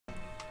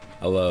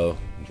Hello,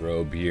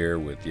 Drobe here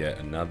with yet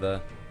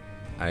another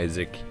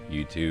Isaac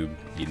YouTube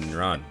eating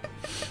run.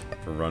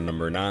 For run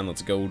number 9,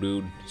 let's go,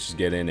 dude. Let's just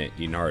get in it,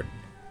 eating hard.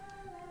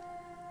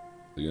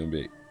 What's he gonna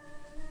be?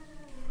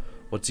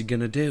 What's he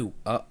gonna do?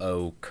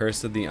 Uh-oh,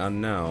 Curse of the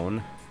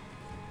Unknown.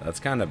 That's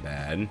kind of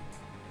bad.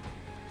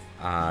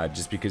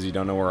 Just because you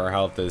don't know where our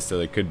health is, so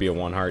it could be a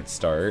 1 heart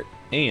start.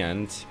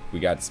 And we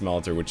got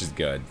Smelter, which is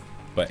good.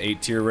 But 8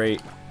 tier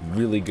rate,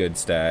 really good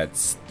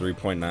stats.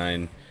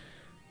 3.9.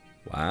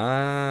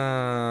 Wow.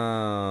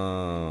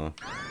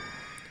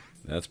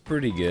 That's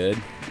pretty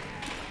good.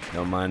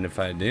 Don't mind if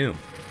I do.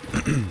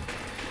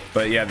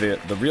 But yeah,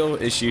 the real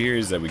issue here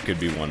is that we could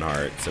be 1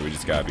 heart, so we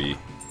just gotta be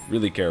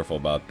really careful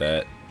about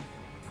that.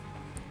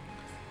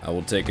 I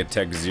will take a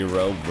Tech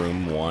 0,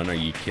 room 1. Are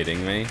you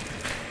kidding me?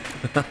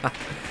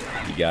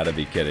 You gotta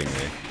be kidding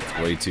me. It's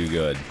way too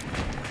good.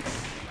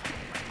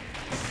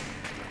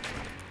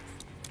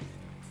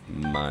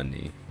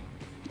 Money.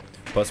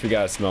 Plus we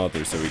got a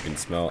smelter, so we can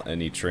smelt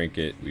any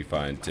trinket we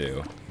find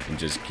too. And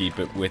just keep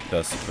it with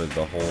us for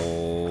the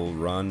whole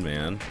run,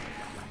 man.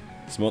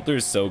 Smelter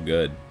is so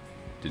good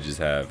to just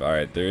have.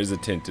 Alright, there is a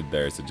tinted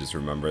there, so just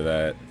remember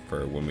that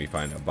for when we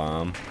find a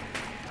bomb.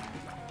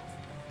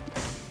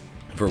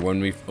 For when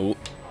we... Oh.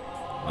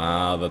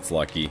 Wow, that's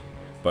lucky.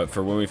 But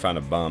for when we find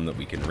a bomb that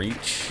we can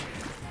reach.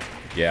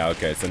 Yeah,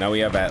 okay, so now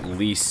we have at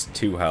least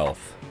 2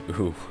 health.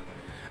 Ooh.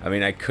 I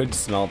mean, I could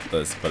smelt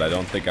this, but I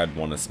don't think I'd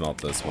want to smelt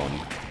this one.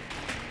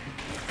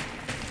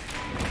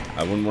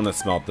 I wouldn't want to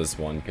smelt this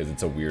one because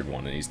it's a weird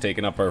one, and he's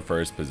taking up our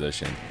first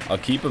position. I'll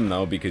keep him,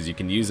 though, because you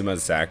can use him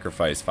as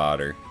sacrifice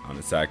fodder on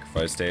a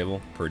sacrifice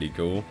table. Pretty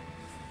cool.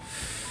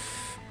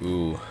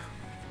 Ooh.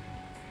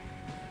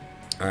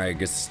 Alright, I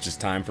guess it's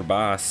just time for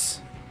boss.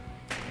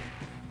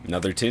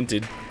 Another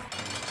tinted.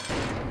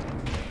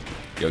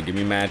 Yo, give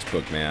me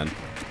matchbook, man.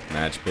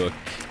 Matchbook.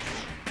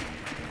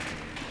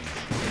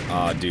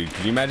 Aw, dude,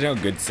 can you imagine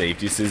how good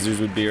safety scissors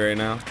would be right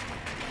now?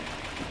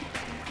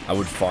 I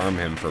would farm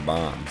him for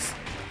bombs.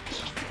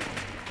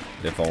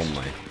 If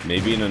only.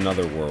 Maybe in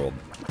another world.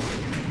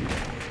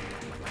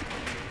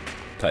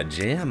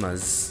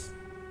 Pajamas.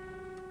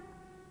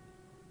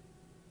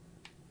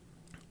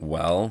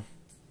 Well,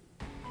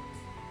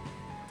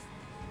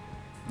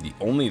 the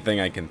only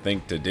thing I can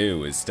think to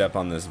do is step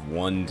on this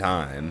one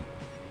time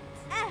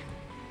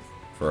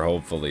for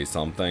hopefully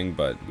something,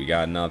 but we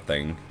got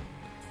nothing.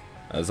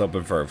 I was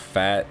hoping for a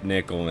fat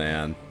nickel,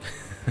 man.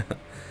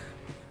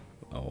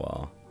 Oh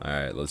well.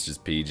 Alright, let's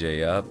just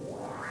PJ up.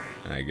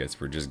 I guess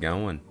we're just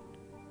going.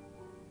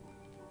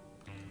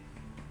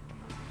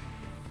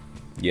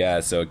 Yeah,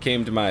 so it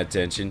came to my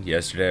attention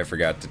yesterday. I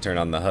forgot to turn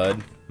on the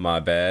HUD. My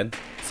bad.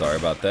 Sorry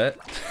about that.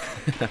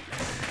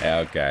 Yeah,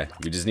 okay.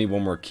 We just need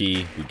one more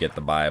key. We get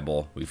the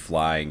Bible. We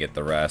fly and get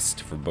the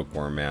rest for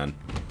Bookworm, man.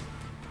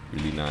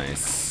 Really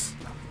nice.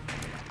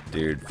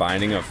 Dude,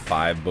 finding a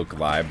 5-book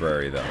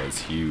library, though, is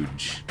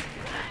huge.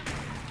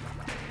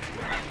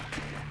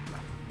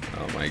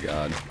 Oh my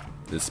god.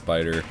 This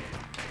spider.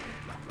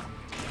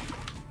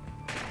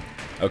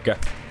 Okay.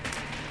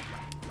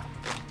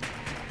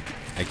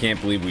 I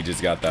can't believe we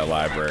just got that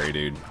library,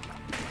 dude.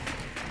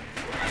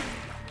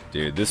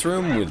 Dude, this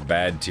room with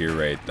bad tier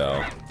rate,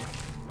 though.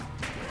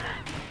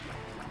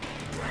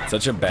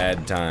 Such a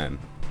bad time.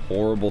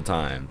 Horrible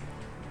time.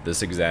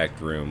 This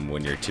exact room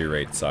when your tier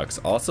rate sucks.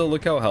 Also,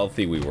 look how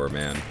healthy we were,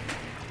 man.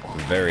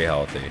 Very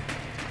healthy.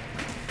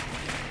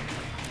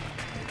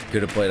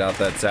 Could have played out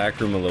that sack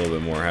room a little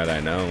bit more had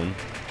I known.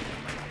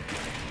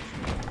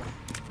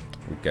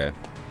 Okay.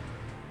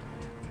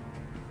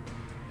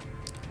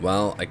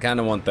 Well, I kind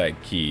of want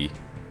that key.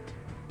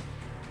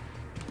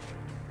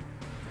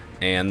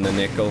 And the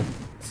nickel.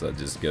 So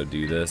just go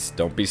do this.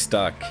 Don't be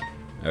stuck.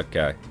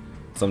 Okay.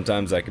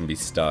 Sometimes I can be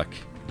stuck.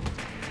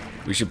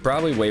 We should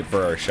probably wait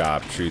for our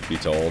shop, truth be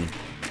told.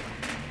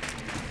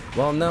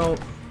 Well, no.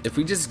 If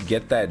we just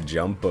get that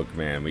jump book,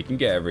 man, we can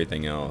get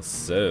everything else.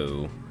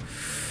 So,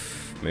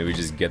 maybe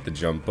just get the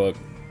jump book.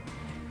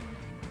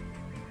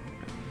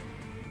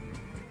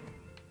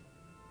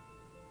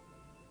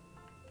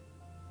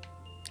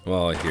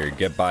 Well, here,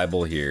 get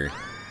Bible here.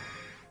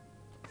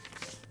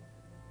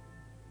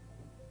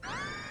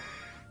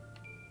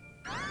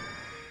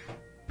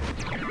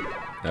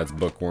 That's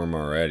Bookworm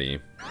already.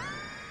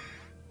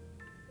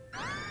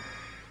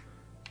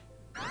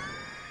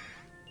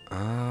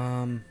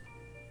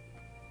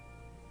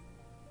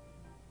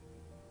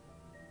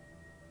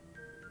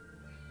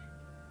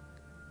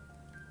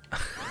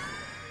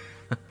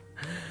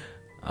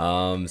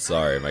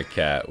 Sorry, my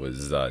cat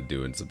was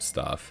doing some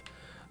stuff.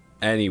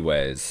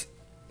 Anyways,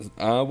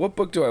 what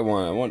book do I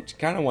want?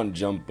 Kind of want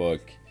jump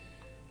book,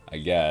 I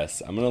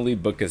guess. I'm gonna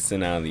leave Book of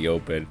Sin out in the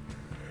open.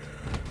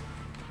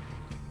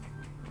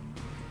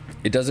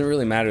 It doesn't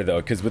really matter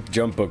though, because with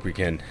jump book we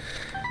can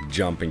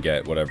jump and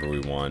get whatever we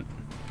want.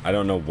 I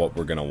don't know what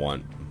we're gonna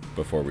want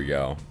before we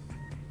go.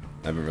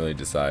 I haven't really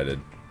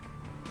decided.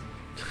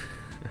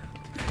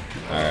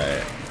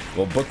 Alright.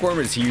 Well, Bookworm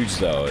is huge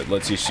though. It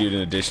lets you shoot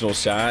an additional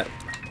shot.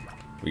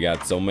 We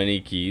got so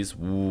many keys.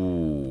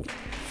 Ooh.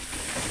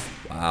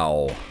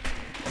 Wow.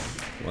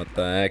 What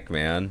the heck,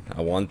 man?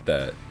 I want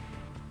that.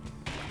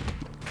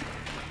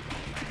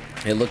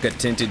 Hey, look, a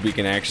tinted we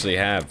can actually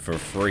have for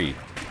free.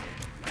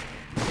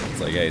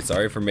 It's like, hey,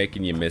 sorry for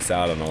making you miss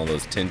out on all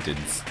those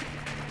tinteds.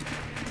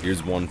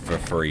 Here's one for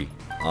free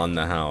on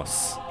the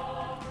house.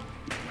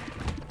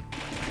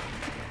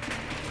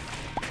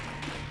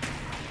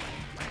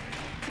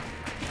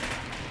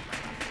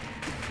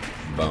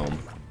 Boom.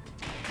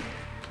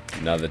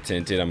 Another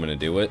tinted, I'm gonna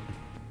do it.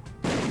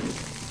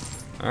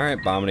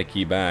 Alright, bombing a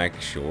key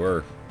back,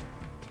 sure.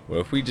 What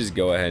if we just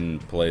go ahead and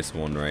place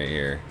one right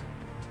here?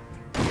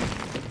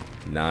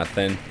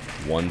 Nothing.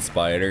 One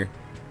spider.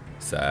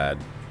 Sad.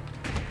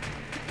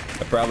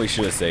 I probably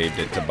should have saved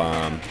it to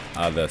bomb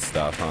other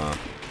stuff, huh?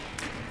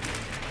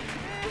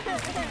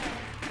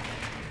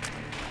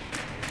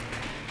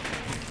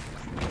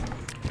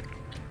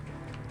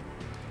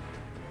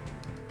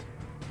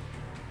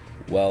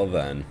 Well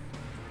then,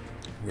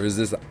 where's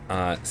this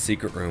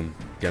secret room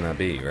gonna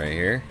be? Right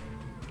here?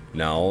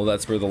 No,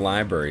 that's where the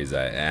library's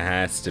at. It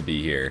has to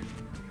be here.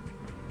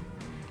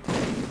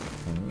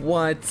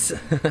 What?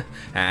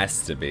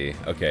 Has to be.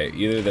 Okay,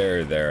 either there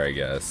or there, I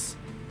guess.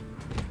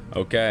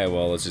 Okay,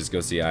 well, let's just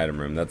go see item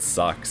room. That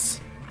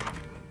sucks.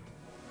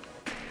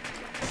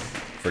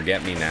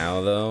 Forget me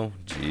now, though?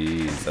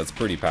 Jeez, that's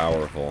pretty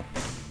powerful.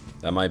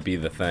 That might be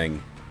the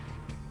thing.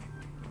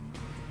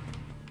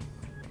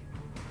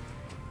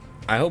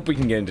 I hope we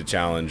can get into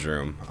challenge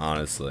room,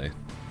 honestly.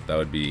 That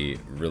would be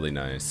really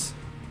nice.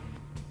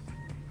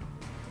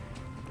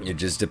 It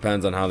just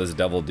depends on how this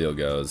devil deal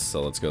goes,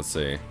 so let's go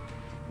see.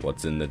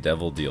 What's in the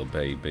devil deal,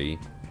 baby?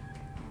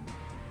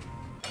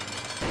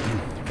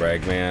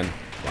 Fragman.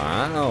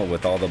 Wow,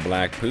 with all the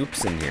black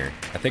poops in here.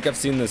 I think I've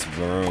seen this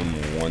room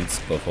once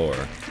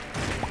before.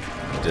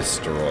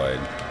 Destroyed.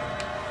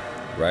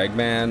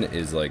 Ragman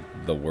is like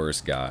the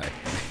worst guy.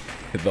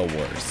 The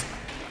worst.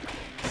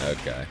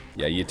 Okay.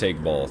 Yeah, you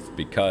take both,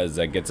 because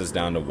that gets us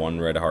down to 1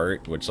 red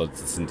heart, which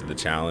lets us into the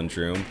challenge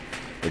room,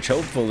 which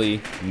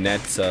hopefully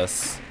nets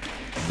us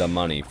the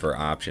money for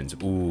options.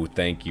 Ooh,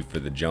 thank you for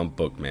the jump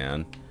book,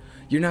 man.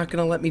 You're not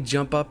gonna let me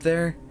jump up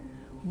there?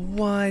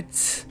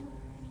 What?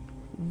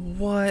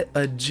 What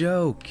a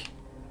joke.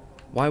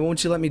 Why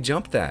won't you let me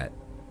jump that?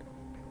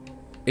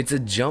 It's a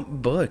jump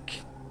book.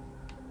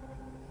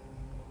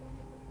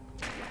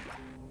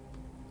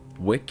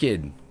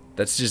 Wicked.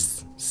 That's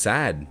just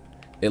sad.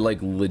 It like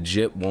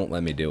legit won't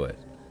let me do it.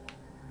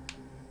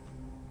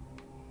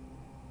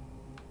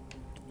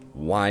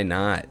 Why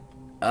not?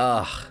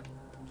 Ugh.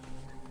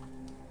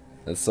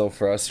 That's so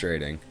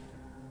frustrating.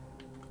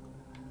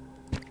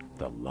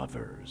 The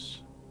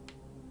lovers.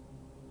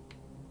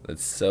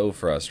 That's so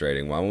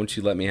frustrating. Why won't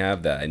you let me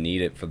have that? I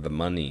need it for the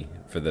money,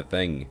 for the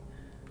thing,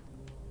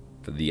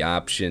 for the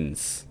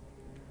options.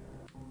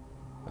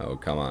 Oh,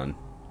 come on.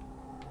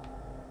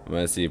 I'm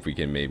gonna see if we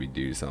can maybe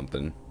do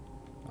something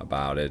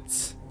about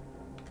it.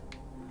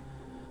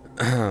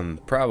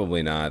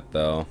 Probably not,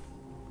 though.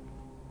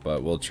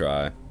 But we'll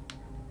try.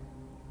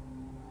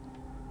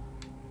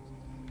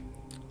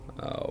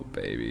 Oh,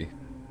 baby.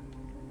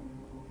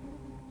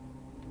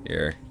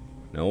 Here.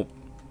 Nope.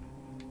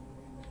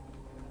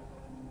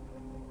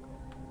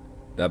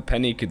 That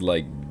penny could,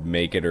 like,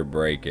 make it or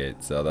break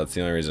it. So that's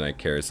the only reason I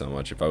care so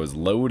much. If I was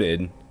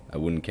loaded, I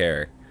wouldn't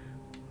care.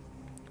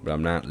 But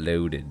I'm not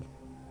loaded.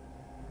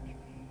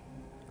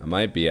 I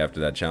might be after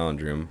that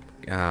challenge room.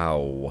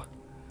 Ow.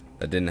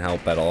 That didn't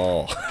help at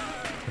all.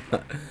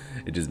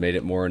 It just made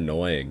it more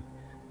annoying.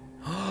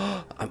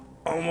 I'm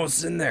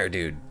almost in there,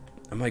 dude.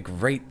 I'm like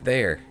right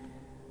there.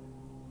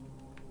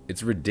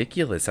 It's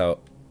ridiculous how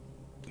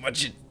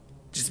much it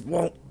just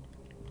won't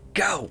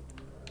go.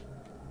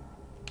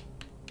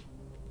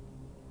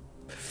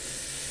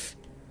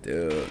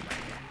 Dude.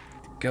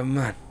 Come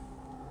on.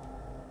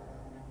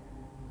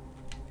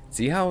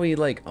 See how he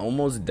like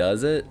almost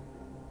does it?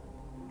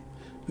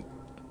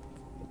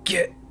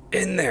 Get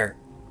in there.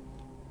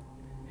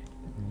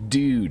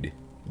 Dude,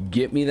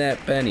 get me that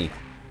penny.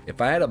 If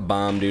I had a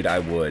bomb, dude, I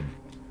would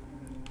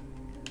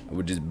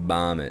just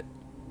bomb it.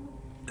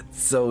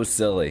 It's so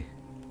silly.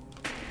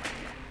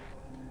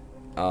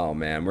 Oh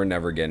man, we're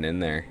never getting in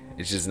there.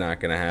 It's just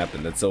not gonna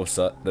happen. That's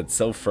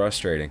so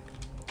frustrating.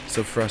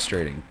 So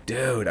frustrating.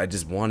 Dude, I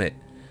just want it.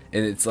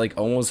 And it's like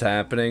almost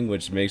happening,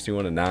 which makes me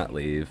want to not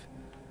leave.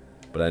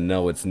 But I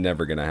know it's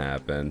never gonna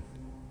happen.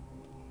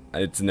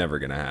 It's never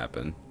gonna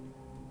happen.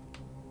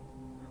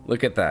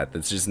 Look at that.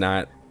 That's just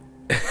not...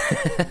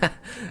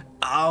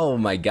 Oh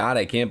my god,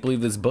 I can't believe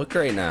this book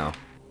right now.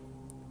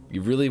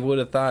 You really would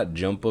have thought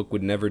Jump Book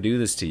would never do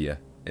this to you.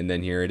 And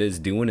then here it is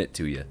doing it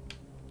to you.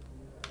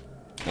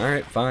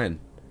 Alright, fine.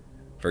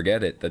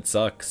 Forget it. That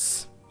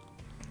sucks.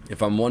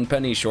 If I'm 1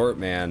 penny short,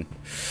 man.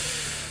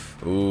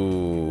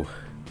 Ooh.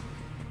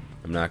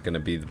 I'm not gonna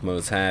be the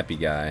most happy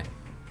guy.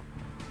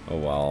 Oh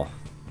well.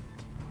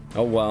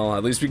 Oh well,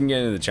 at least we can get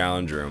into the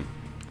challenge room.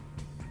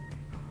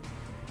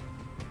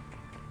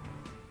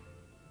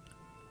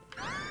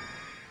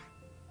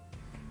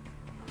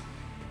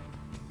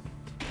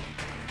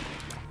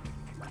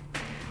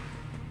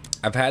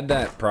 I've had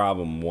that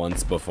problem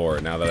once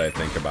before, now that I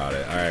think about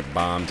it. Alright,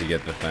 bomb to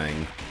get the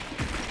thing.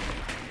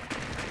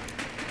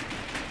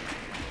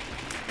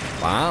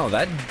 Wow,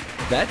 that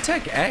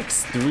Tech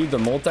X threw the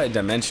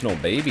multi-dimensional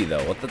baby,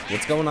 though.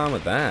 What's going on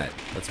with that?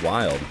 That's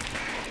wild.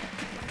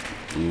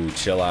 Ooh,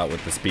 chill out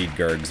with the speed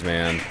gurgs,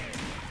 man.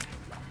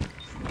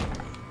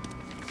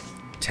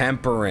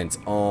 Temperance.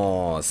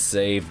 Oh,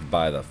 saved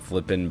by the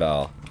flippin'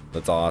 bell.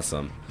 That's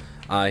awesome.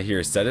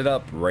 Here, set it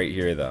up right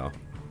here, though.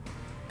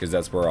 Because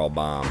that's where I'll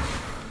bomb.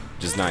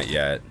 Just not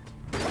yet.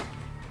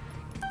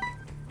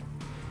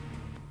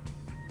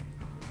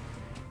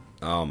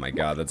 Oh my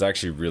god, that's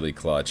actually really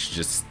clutch.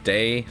 Just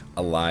stay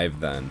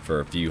alive then for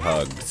a few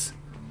hugs.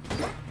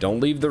 Don't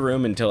leave the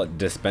room until it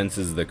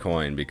dispenses the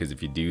coin, because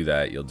if you do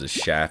that, you'll just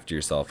shaft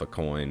yourself a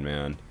coin,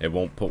 man. It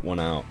won't put one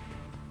out.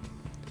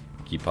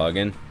 Keep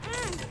hugging.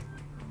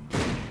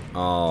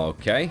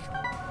 Okay.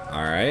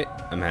 Alright,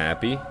 I'm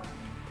happy.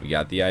 We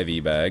got the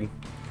IV bag.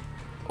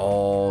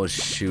 Oh,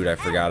 shoot, I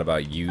forgot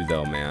about you,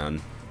 though,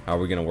 man. How are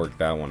we gonna work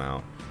that one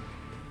out?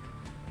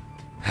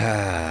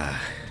 How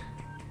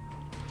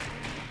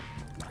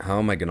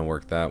am I gonna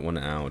work that one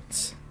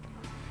out?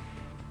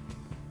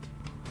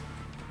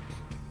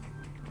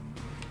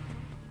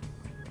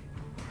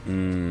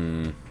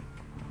 Ooh,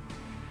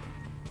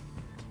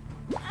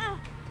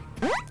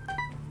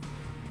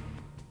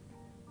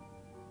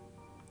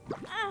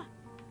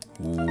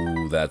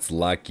 that's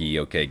lucky.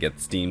 Okay, get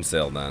Steam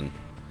Sale then.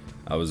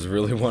 I was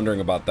really wondering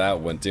about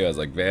that one too. I was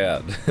like,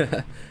 man,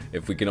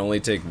 if we can only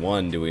take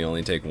one, do we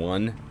only take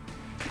one?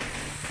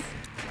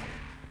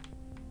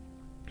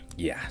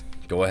 Yeah,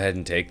 go ahead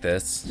and take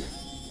this.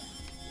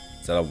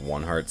 Is that a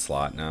 1 heart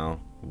slot now?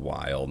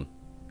 Wild.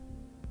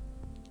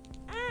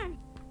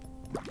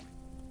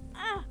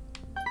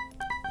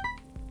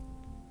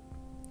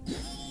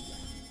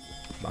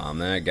 Bomb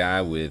that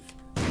guy with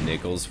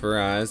nickels for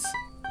eyes.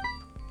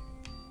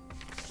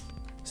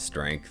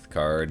 Strength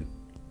card.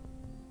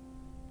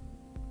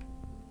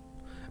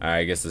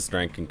 I guess the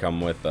strength can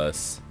come with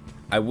us.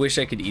 I wish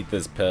I could eat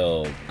this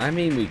pill. I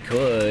mean, we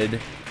could.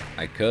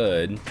 I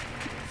could.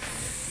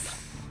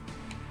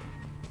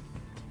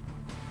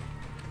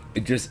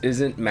 It just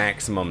isn't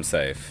maximum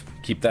safe.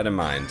 Keep that in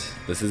mind.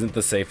 This isn't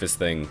the safest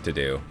thing to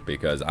do,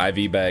 because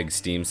IV bag,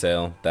 Steam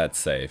Sale, that's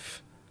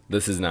safe.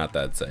 This is not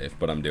that safe,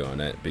 but I'm doing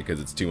it because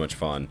it's too much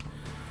fun.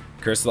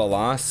 Curse of the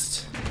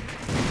Lost.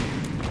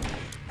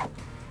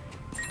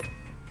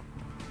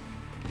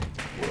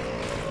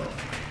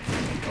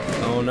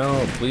 Oh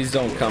no, please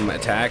don't come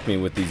attack me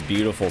with these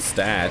beautiful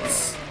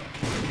stats.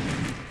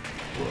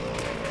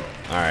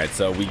 Alright,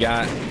 so we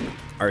got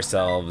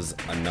ourselves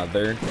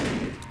another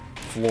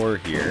floor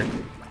here.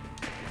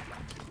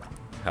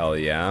 Hell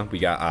yeah, we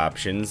got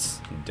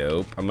options.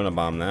 Dope. I'm gonna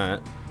bomb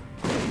that.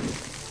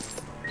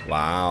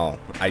 Wow,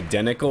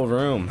 identical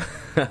room.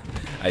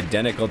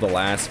 Identical to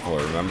last floor,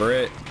 remember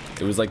it?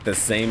 It was like the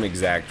same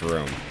exact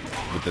room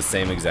with the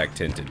same exact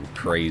tinted.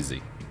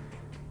 Crazy.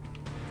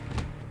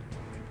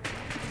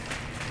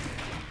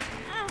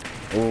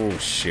 Oh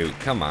shoot,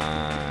 come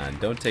on.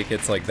 Don't take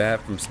hits like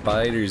that from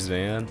spiders,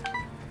 man.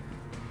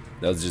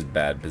 That was just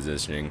bad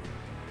positioning.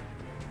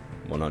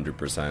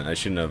 100%. I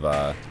shouldn't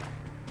have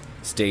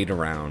stayed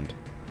around.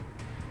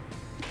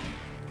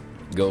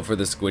 Go for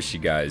the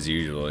squishy guys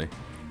usually.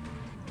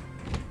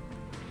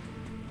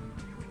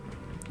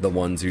 The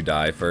ones who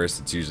die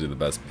first, it's usually the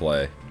best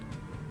play.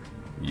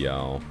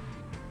 Yo.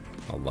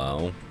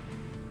 Hello?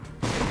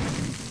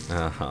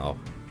 Oh.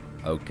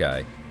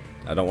 Okay.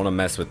 I don't want to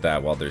mess with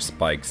that while there's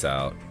spikes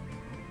out.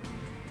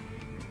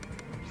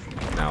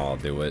 Now I'll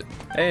do it.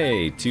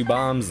 Hey, 2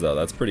 bombs though,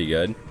 that's pretty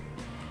good.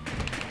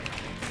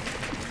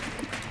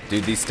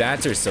 Dude, these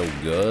stats are so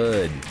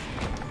good.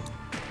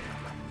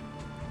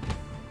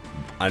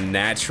 A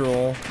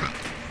natural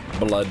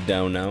blood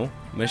dono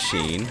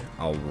machine,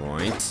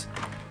 alright.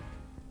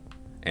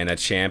 And a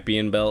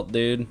champion belt,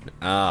 dude.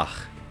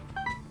 Ah,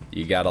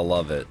 you gotta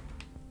love it.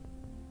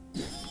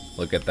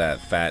 Look at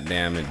that fat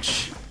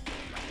damage.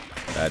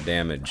 Fat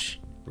damage.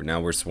 Now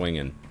we're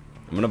swinging.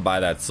 I'm gonna buy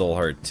that soul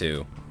heart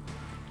too.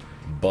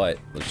 But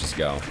let's just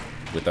go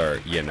with our,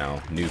 you know,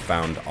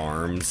 newfound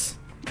arms,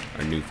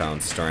 our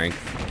newfound strength.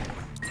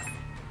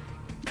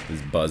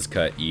 This buzz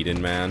cut Eden,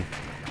 man.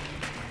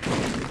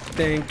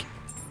 Think.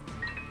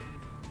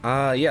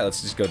 Yeah,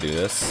 let's just go do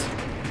this.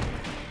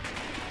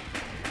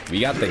 We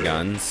got the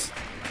guns.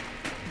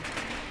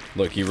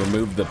 Look, he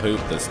removed the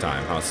poop this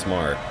time. How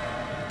smart.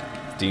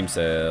 Steam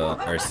Sale,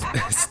 or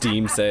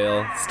Steam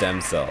Sale,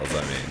 stem cells,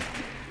 I mean.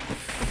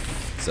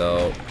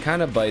 So,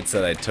 kind of bites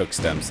that I took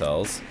stem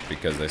cells,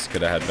 because this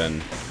could have been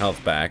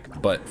health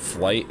back, but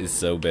flight is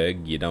so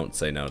big, you don't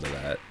say no to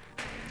that.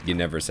 You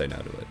never say no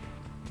to it.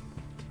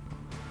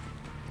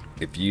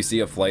 If you see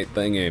a flight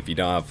thing, and if you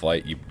don't have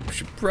flight, you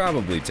should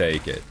probably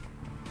take it.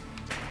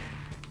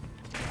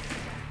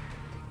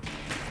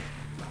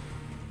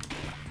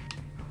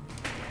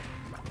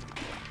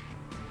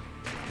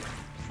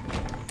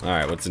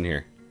 Alright, what's in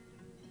here?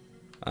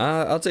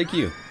 I'll take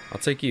you. I'll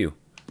take you.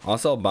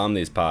 Also, I'll bomb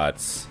these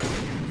pots.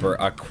 For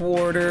a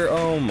quarter?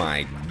 Oh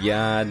my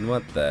god,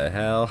 what the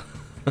hell?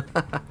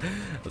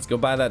 Let's go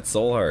buy that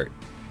soul heart.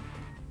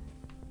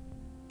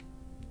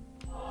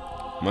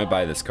 Might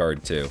buy this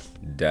card too.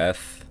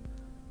 Death.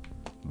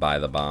 Buy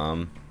the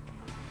bomb.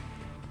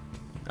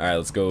 Alright,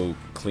 let's go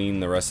clean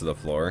the rest of the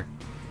floor.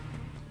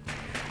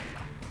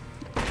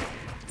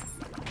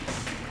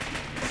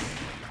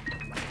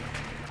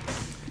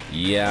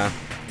 Yeah,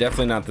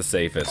 definitely not the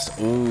safest.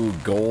 Ooh,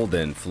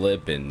 golden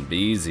flippin'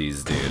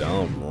 beesies, dude.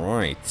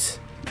 Alright.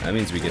 That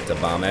means we get to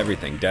bomb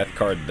everything. Death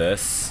card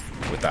this,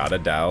 without a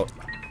doubt.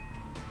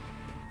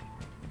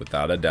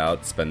 Without a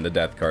doubt, spend the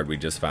death card we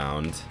just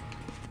found.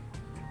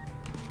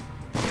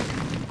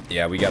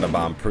 Yeah, we gotta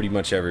bomb pretty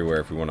much everywhere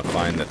if we want to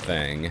find the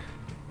thing.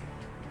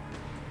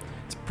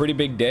 It's a pretty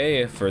big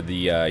day for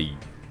the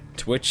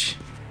Twitch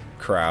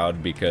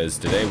crowd because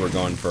today we're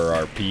going for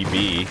our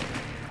PB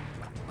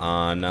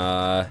on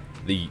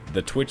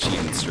the Twitch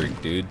eating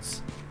streak,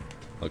 dudes.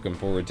 Looking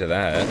forward to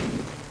that.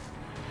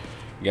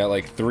 We got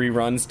like 3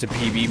 runs to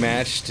PB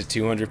match to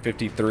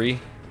 253.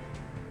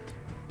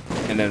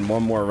 And then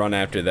 1 more run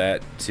after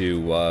that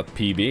to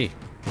PB.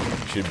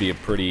 Should be a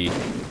pretty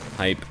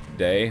hype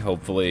day.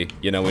 Hopefully,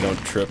 you know, we don't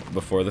trip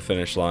before the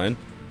finish line.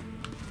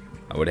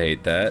 I would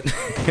hate that.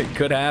 It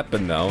could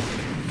happen though.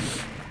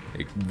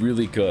 It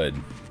really could.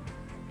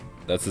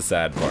 That's the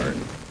sad part.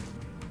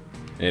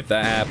 And if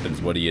that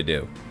happens, what do you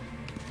do?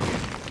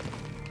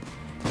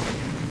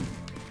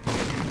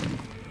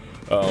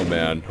 Oh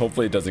man,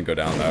 hopefully it doesn't go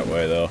down that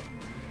way though.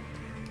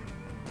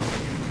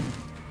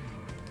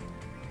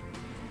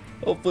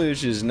 Hopefully it's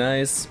just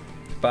nice,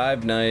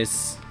 5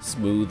 nice,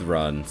 smooth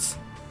runs.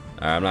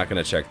 I'm not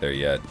gonna check there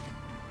yet.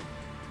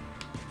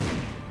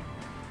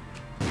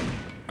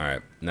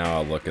 Alright, now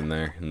I'll look in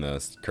there, in the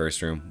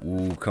curse room.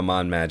 Ooh, come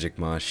on, Magic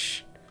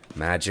Mush.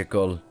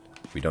 Magical.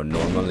 We don't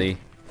normally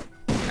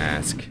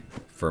ask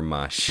for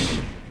mush.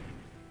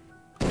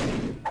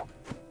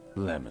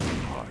 Lemon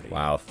party.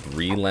 Wow,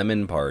 3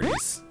 lemon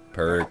parties.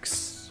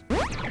 Perks.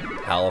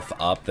 Health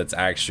up, that's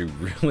actually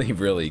really,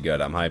 really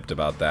good. I'm hyped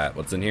about that.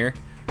 What's in here?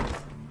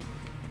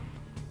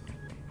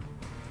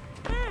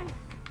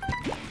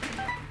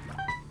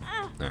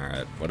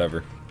 Alright,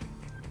 whatever.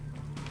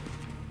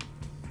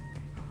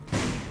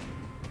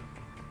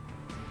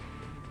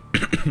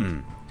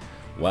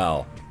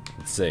 Well,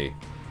 let's see.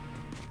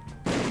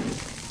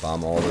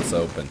 Bomb all this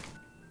open.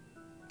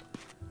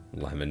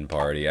 Lemon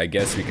party. I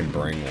guess we can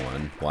bring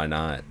one. Why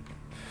not?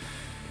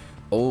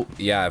 Oh,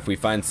 yeah, if we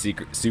find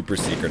super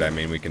secret, I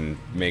mean, we can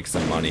make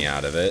some money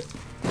out of it.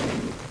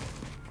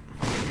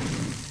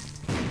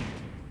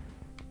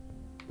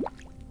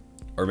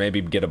 Or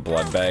maybe get a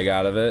blood bag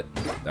out of it.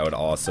 That would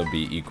also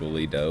be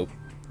equally dope.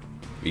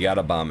 We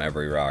gotta bomb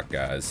every rock,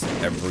 guys.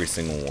 Every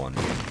single one.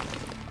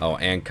 Oh,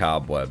 and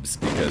cobwebs,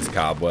 because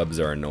cobwebs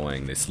are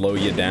annoying. They slow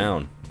you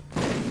down.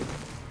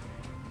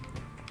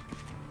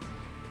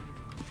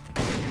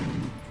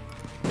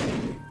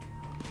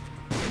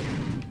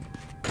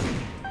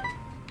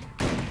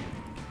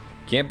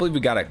 Can't believe we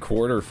got a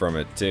quarter from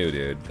it too,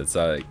 dude. That's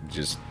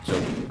just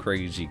so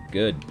crazy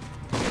good.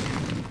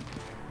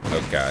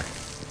 Okay.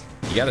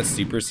 You got a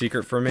super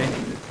secret for me?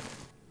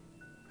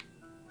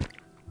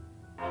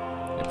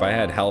 If I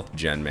had health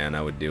gen, man,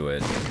 I would do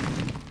it.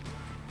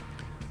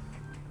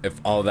 If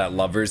all that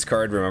lovers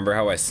card, remember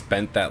how I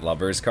spent that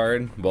lovers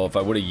card? Well, if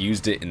I would have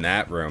used it in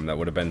that room, that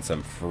would have been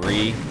some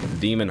free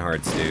demon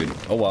hearts, dude.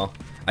 Oh well.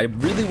 I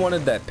really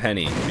wanted that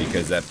penny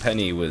because that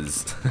penny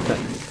was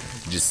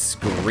just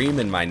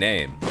screaming my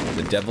name.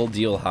 The devil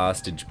deal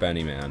hostage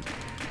penny, man.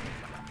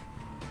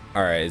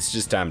 Alright, it's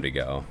just time to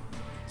go.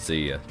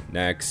 See ya.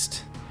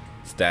 Next.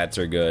 Stats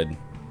are good.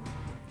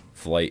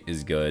 Flight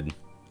is good.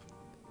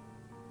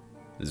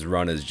 This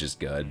run is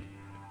just good.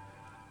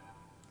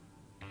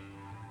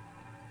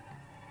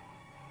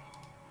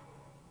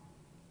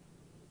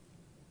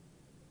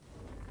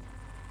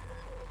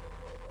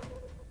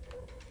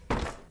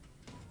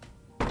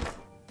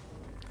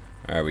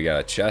 Alright, we got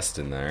a chest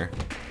in there.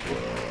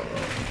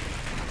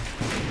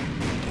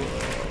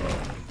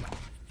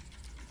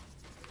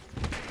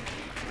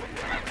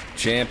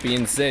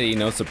 Champion City,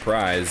 no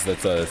surprise.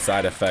 That's a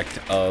side effect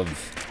of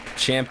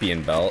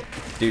Champion Belt.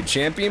 Dude,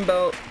 Champion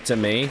Belt, to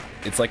me,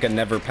 it's like a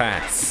never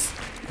pass.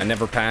 I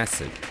never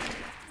pass it.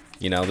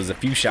 You know, there's a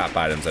few shop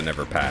items I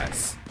never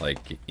pass.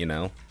 Like, you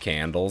know,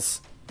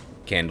 candles.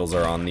 Candles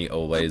are on the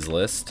always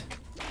list.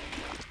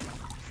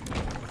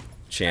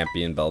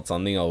 Champion Belt's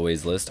on the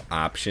always list.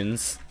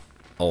 Options,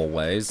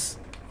 always.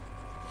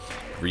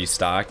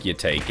 Restock, you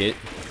take it.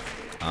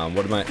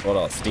 What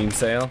else? Steam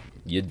sale,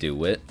 you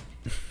do it.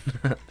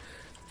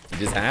 You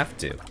just have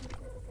to.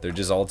 They're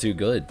just all too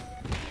good.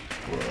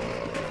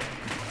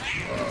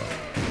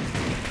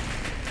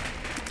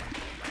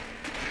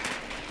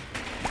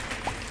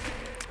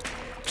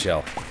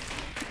 Chill.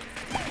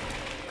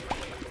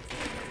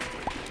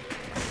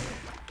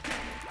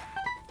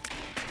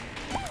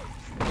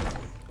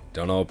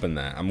 Don't open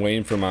that. I'm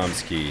waiting for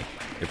Mom's key.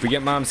 If we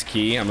get Mom's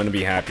key, I'm gonna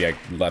be happy I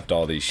left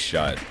all these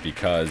shut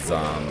because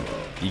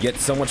you get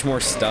so much more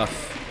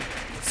stuff.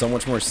 so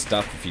much more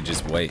stuff if you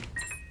just wait.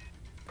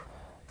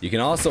 You can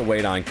also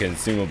wait on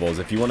consumables.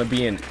 If you want to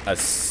be a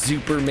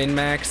super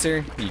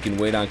min-maxer, you can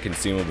wait on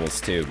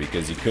consumables too,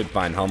 because you could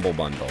find Humble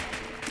Bundle.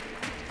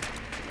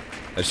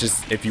 That's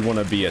just if you want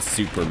to be a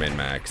super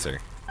min-maxer.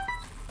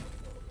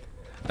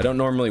 I don't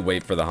normally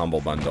wait for the Humble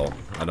Bundle.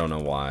 I don't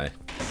know why.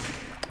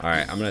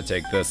 Alright, I'm going to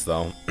take this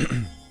though.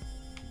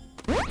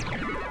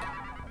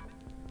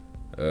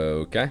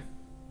 Okay.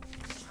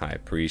 High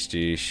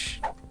Priestish.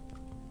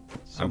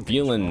 I'm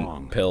feeling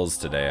wrong. pills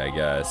today, I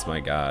guess. My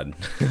god.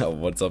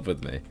 What's up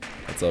with me?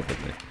 What's up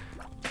with me?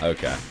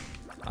 Okay.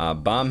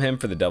 Bomb him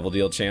for the Devil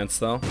Deal chance,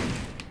 though.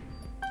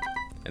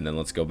 And then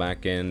let's go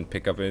back and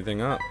pick up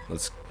everything up.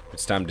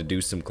 It's time to do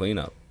some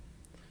cleanup.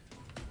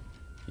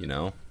 You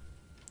know?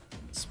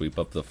 Sweep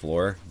up the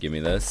floor. Give me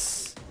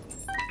this.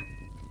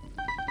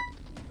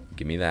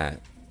 Give me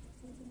that.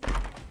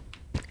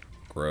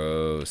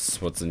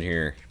 Gross. What's in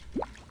here?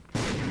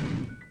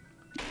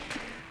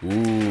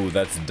 Ooh,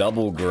 that's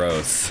double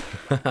gross.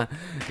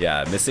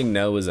 Yeah, missing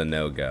no is a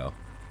no-go.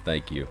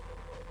 Thank you.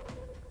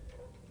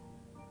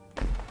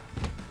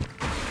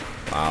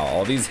 Wow,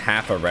 all these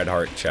half a red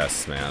heart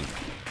chests, man.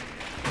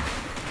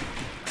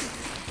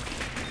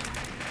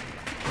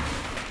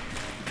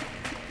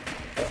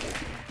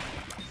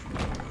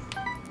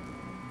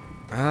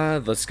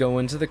 Let's go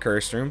into the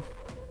curse room.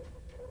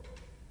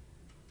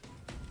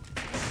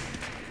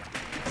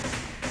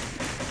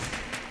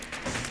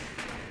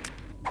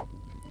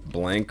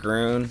 Blank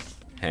rune,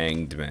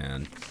 hanged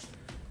man.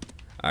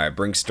 Alright,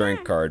 bring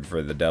strength card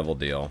for the devil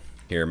deal.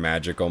 Here,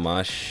 magical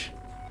mush.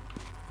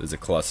 There's a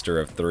cluster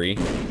of 3.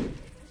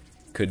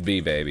 Could be,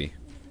 baby.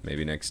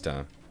 Maybe next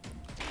time.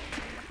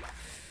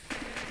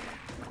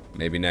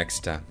 Maybe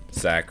next time.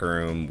 Sack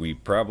room, we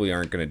probably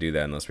aren't gonna do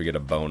that unless we get a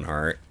bone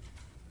heart.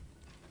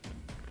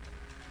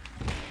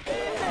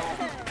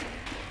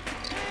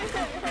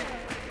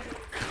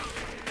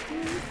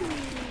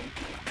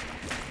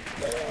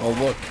 Oh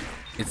look.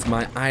 It's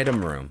my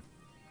item room.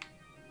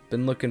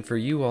 Been looking for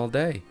you all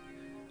day.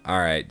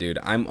 Alright, dude.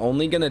 I'm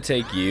only gonna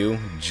take you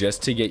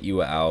just to get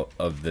you out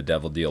of the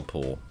Devil Deal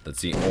pool. That's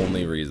the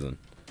only reason.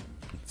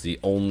 It's the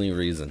only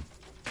reason.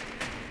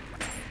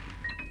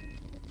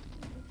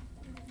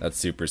 That's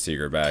Super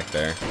Secret back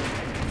there.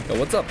 Yo,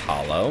 what's up,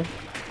 Hollow?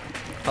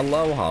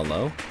 Hello,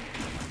 Hollow.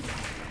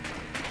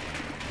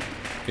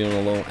 Feeling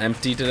a little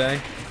empty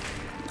today?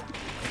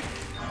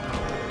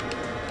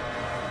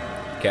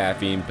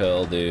 Caffeine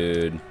pill,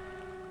 dude.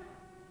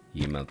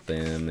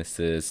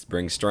 Hemothemesis,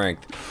 bring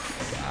strength.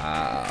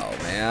 Wow,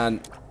 man.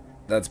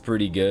 That's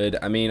pretty good.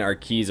 I mean, our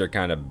keys are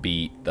kind of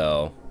beat,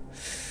 though.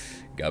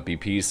 Guppy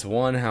piece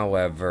 1,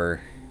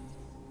 however.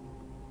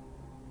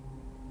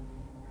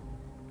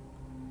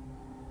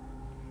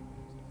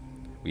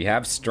 We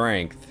have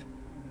strength.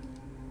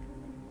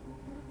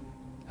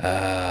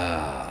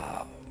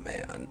 Oh,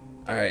 man.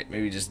 Alright,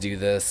 maybe just do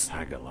this.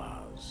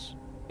 Hagalaz.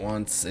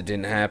 Once it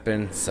didn't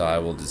happen, so I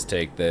will just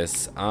take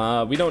this.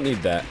 We don't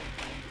need that.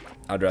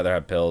 I'd rather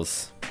have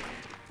pills.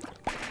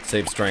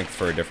 Save strength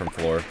for a different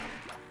floor.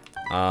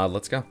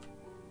 Let's go.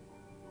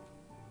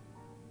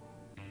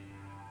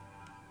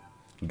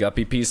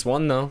 Guppy piece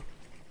 1 though.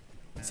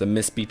 It's a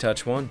Mispy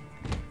touch 1.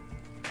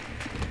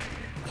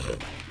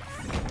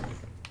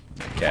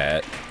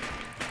 Cat.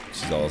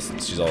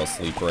 She's all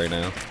asleep right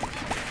now.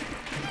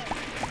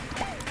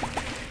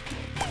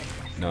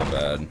 Not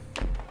bad.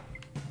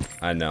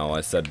 I know, I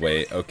said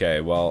wait.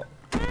 Okay, well,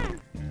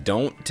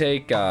 don't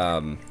take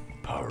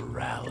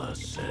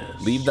Paralysis.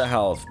 leave the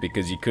health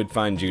because you could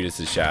find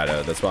Judas's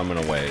shadow. That's why I'm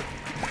gonna wait.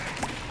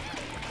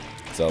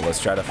 So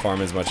let's try to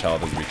farm as much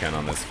health as we can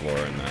on this floor,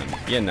 and then,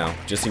 yeah, no,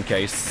 just in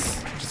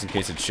case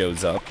it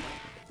shows up.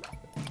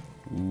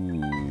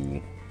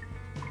 Ooh,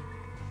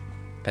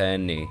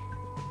 penny.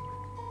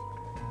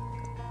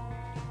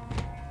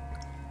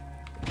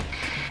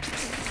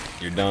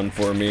 You're done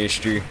for,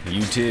 mister.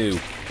 You too.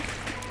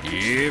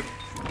 Yep.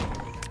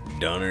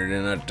 Dunner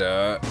than I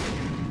thought.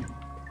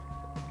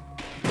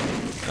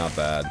 Not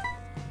bad.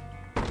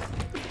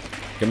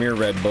 Come here,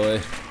 red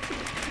boy.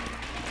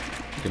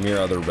 Come here,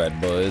 other red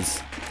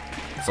boys.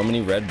 So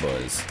many red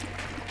boys.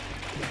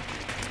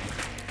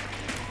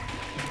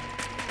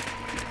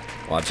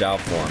 Watch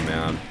out for him,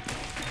 man.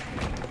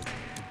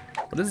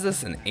 What is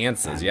this? An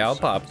Answers? Yeah, I'll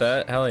pop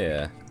that. Hell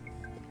yeah.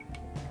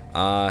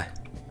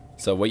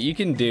 So what you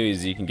can do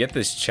is you can get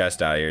this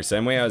chest out of here.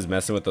 Same way I was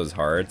messing with those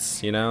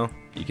hearts, you know?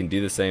 You can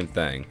do the same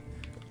thing.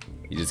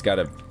 You just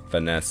gotta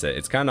finesse it.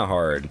 It's kind of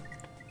hard,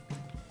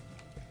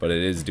 but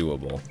it is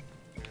doable.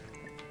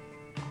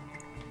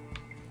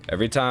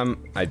 Every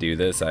time I do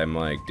this, I'm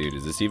like, dude,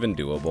 is this even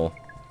doable?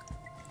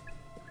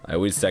 I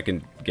always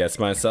second guess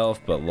myself,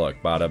 but look,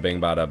 bada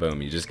bing, bada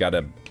boom. You just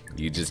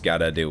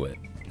gotta do it.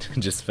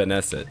 Just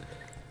finesse it.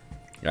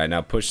 All right,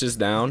 now push this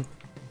down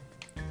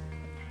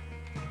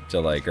to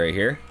like right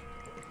here.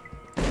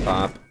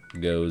 Pop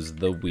goes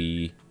the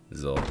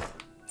weasel.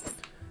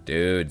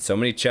 Dude, so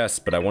many chests,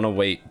 but I want to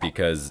wait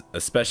because,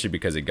 especially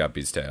because of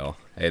Guppy's tail.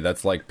 Hey,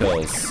 that's like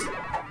pills.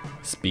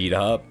 Speed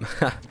up.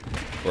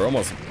 We're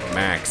almost,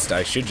 maxed.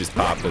 I should just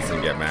pop this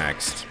and get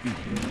maxed.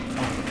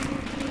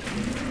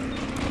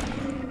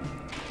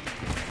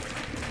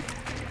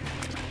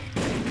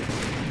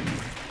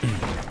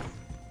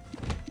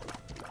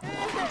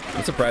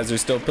 I'm surprised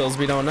there's still pills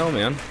we don't know,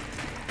 man.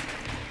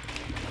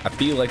 I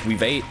feel like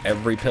we've ate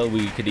every pill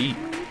we could eat.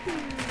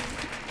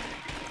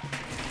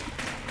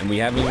 And we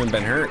haven't even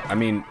been hurt. I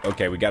mean,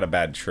 okay, we got a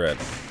bad trip.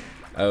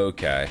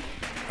 Okay.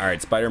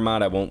 Alright, Spider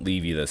Mod, I won't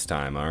leave you this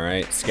time,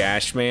 alright?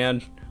 Skash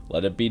Man,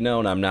 let it be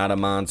known I'm not a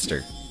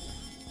monster.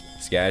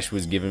 Skash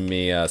was giving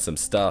me some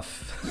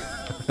stuff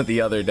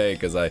the other day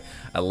because I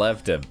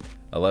left him.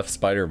 I left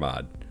Spider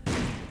Mod.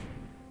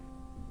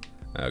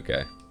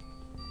 Okay.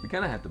 We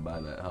kind of have to buy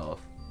that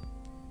health.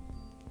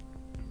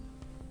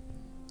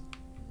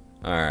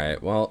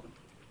 Alright, well.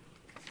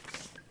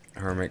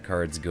 Hermit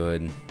card's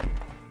good.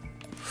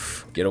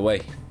 Get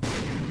away.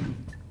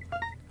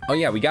 Oh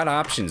yeah, we got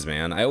options,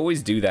 man. I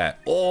always do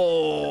that.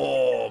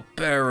 Oh,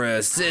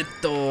 parasitoid,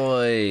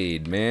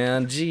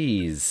 man.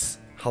 Jeez.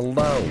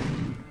 Hello.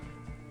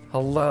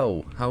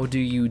 Hello. How do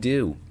you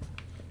do?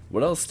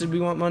 What else did we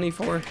want money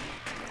for?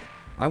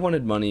 I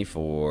wanted money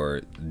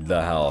for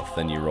the health.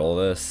 Then you roll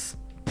this.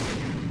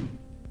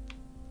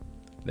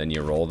 Then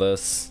you roll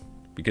this.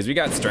 Because we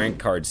got strength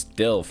card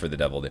still for the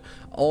devil.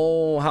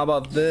 Oh, how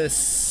about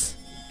this?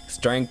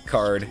 Strength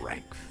card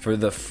for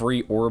the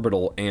free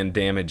orbital and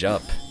damage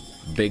up.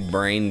 Big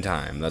brain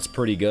time. That's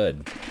pretty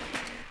good.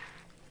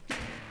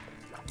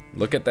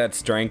 Look at that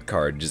strength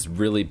card just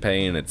really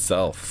paying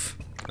itself.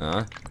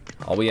 Huh?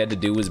 All we had to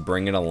do was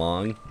bring it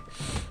along.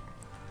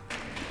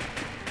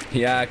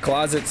 Yeah,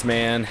 closets,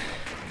 man.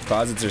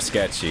 Closets are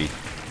sketchy.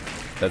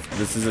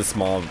 This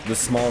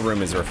small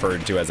room is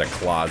referred to as a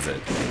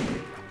closet.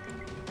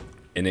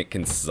 And it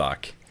can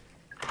suck.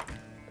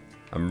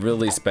 I'm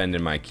really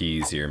spending my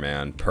keys here,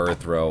 man.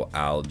 Perthro,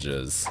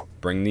 algas.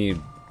 Bring the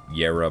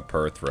Yera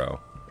Perthro.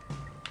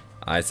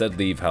 I said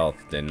leave health,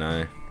 didn't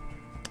I?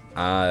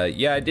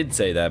 Yeah, I did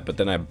say that, but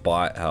then I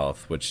bought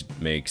health, which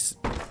makes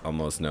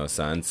almost no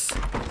sense.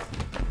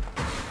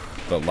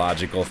 But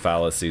logical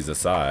fallacies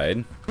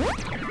aside,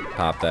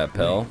 pop that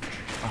pill.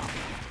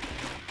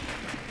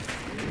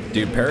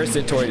 Dude,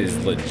 Parasitoid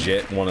is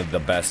legit one of the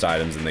best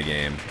items in the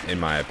game, in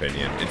my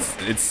opinion.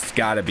 It's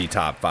gotta be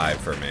top 5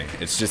 for me.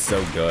 It's just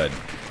so good.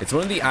 It's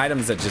one of the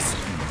items that just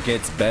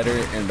gets better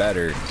and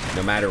better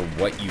no matter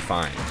what you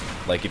find.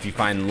 Like if you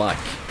find luck,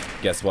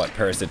 guess what?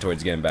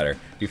 Parasitoid's getting better.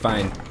 If you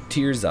find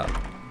tears up,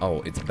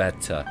 oh, it's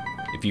better.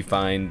 If you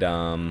find,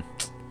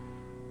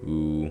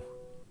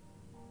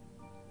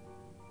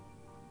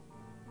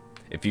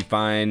 if you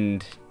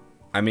find,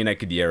 I mean, I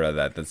could Yera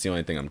that. That's the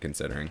only thing I'm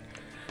considering.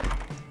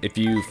 If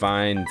you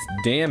find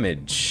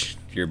damage,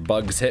 your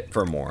bugs hit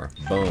for more.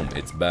 Boom,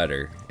 it's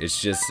better.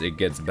 It's just, it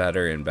gets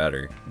better and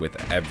better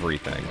with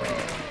everything.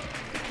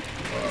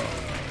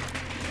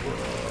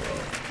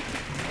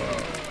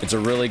 It's a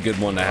really good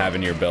one to have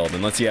in your build,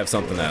 unless you have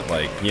something that,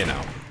 like, you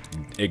know,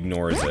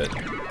 ignores it.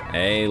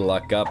 Hey,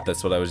 luck up,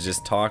 that's what I was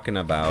just talking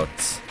about.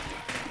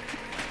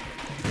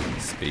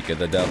 Speak of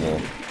the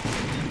devil.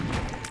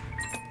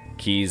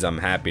 Keys, I'm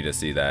happy to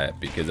see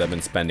that, because I've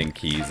been spending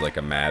keys like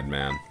a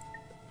madman.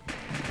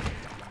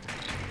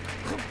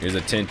 Here's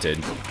a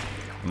tinted.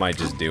 Might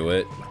just do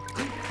it.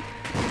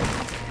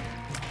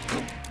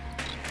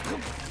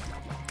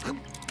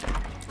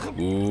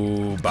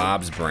 Ooh,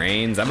 Bob's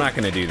brains. I'm not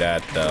gonna do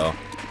that though.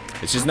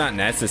 It's just not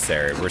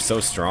necessary. We're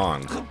so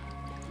strong.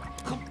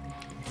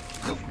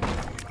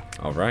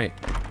 All right.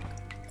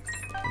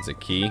 There's a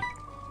key.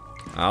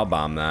 I'll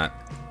bomb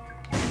that.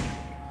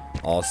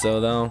 Also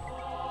though,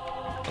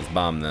 let's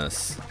bomb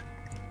this.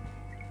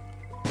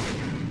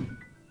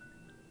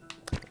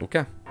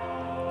 Okay.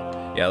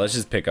 Yeah, let's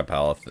just pick up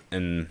health,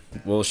 and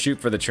we'll shoot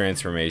for the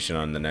transformation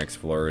on the next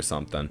floor or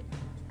something.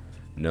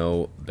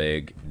 No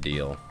big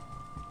deal.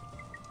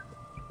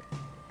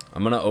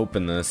 I'm gonna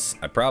open this.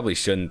 I probably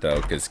shouldn't though,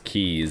 because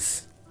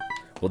keys.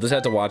 We'll just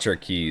have to watch our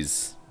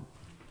keys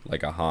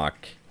like a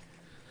hawk.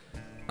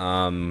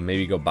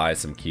 Maybe go buy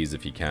some keys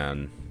if you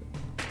can.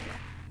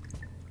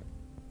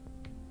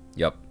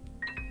 Yep.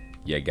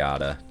 You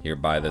gotta. Here,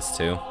 buy this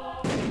too.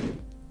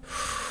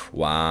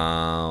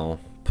 Wow.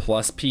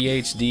 Plus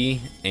PhD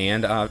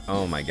and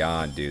oh my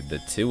god, dude, the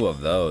two of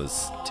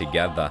those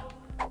together.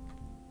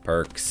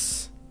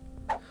 Perks.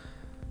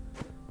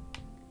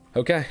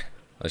 Okay,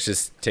 let's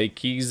just take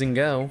keys and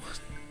go.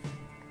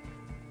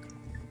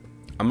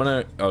 I'm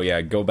gonna, oh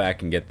yeah, go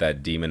back and get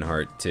that demon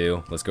heart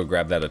too. Let's go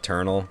grab that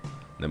eternal,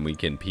 then we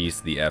can piece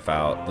the F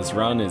out. This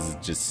run is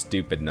just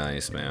stupid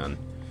nice, man.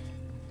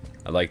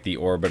 I like the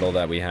orbital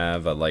that we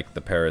have. I like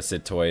the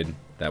parasitoid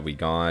that we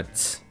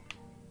got.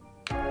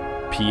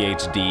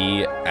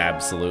 PhD,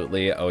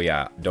 absolutely. Oh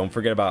yeah, don't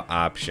forget about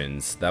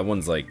options. That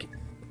one's like,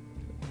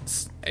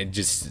 it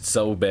just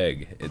so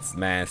big. It's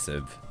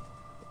massive.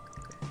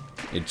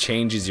 It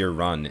changes your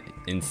run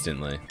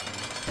instantly.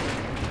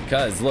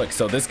 Because look,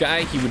 so this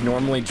guy, he would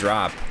normally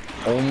drop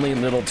only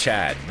little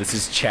Chad. This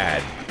is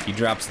Chad. He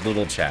drops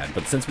little Chad.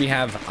 But since we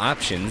have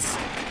options,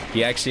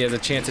 he actually has a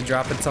chance of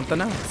dropping something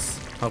else.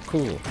 How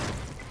cool.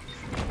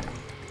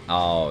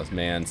 Oh,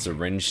 man,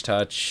 syringe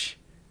touch.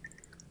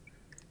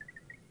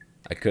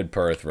 I could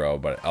throw,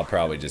 but I'll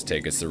probably just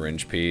take a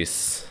syringe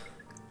piece.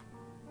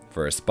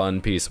 For a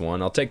spun piece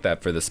 1. I'll take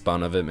that for the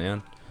spun of it,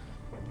 man.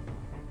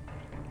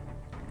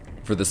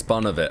 For the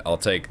spun of it, I'll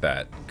take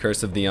that.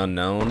 Curse of the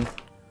Unknown.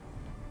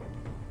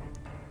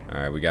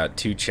 Alright, we got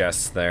 2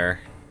 chests there.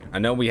 I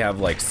know we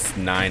have like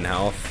 9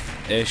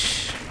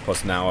 health-ish.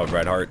 Plus now a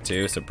red heart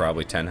too, so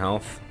probably 10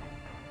 health.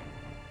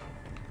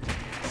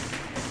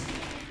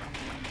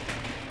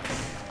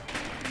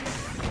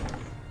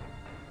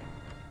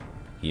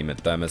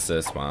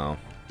 Hematemesis, wow.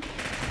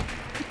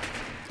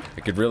 I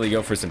could really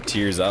go for some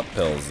tears up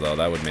pills though,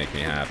 that would make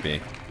me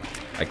happy.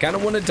 I kind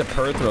of wanted to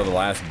throw the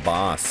last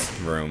boss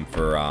room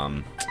for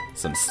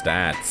some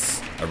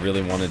stats. I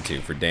really wanted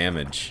to, for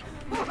damage.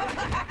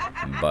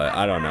 But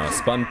I don't know,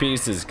 spun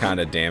piece is kind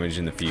of damage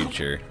in the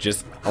future.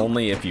 Just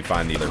only if you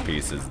find the other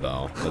pieces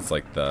though. That's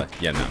like the,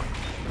 you know,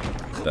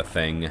 the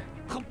thing.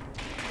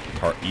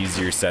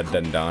 Easier said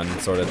than done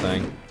sort of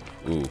thing.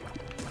 Ooh.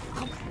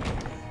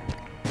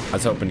 I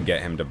was hoping to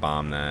get him to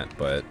bomb that,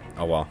 but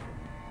oh well.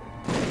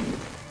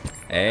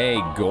 Hey,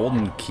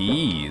 golden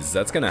keys.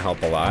 That's gonna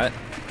help a lot.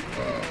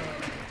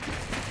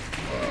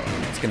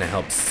 It's gonna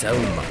help so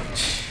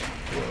much.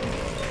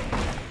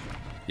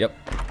 Yep.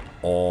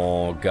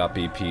 Oh,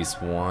 guppy piece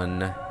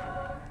 1.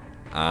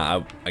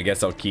 I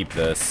guess I'll keep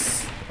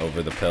this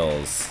over the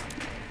pills.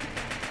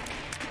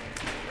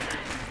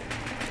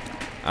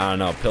 I don't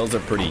know. Pills are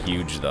pretty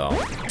huge though.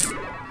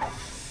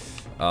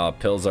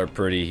 Pills are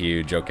pretty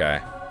huge.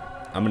 Okay.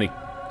 I'm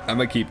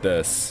gonna keep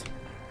this.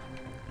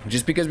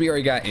 Just because we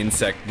already got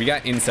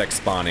insect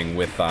spawning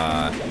with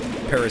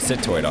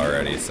parasitoid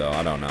already, so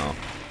I don't know.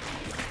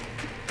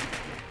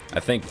 I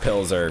think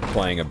pills are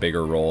playing a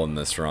bigger role in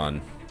this run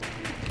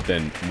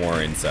than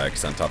more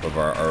insects on top of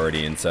our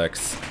already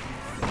insects.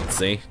 Let's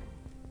see.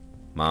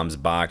 Mom's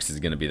box is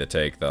gonna be the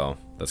take though.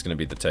 That's gonna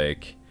be the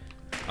take.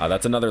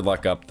 That's another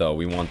luck up though.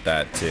 We want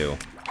that too.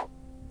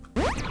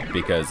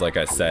 Because like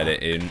I said,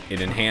 it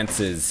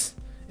enhances,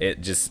 it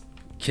just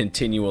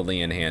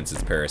continually enhances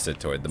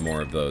parasitoid the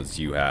more of those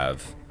you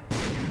have.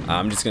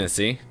 I'm just gonna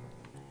see.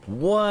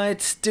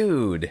 What?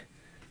 Dude.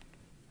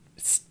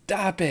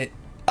 Stop it.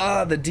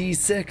 The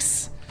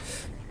D6.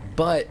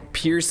 But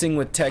piercing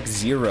with tech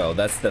 0,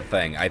 that's the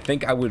thing. I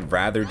think I would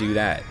rather do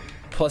that.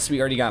 Plus we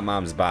already got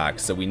Mom's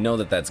box, so we know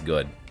that that's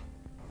good.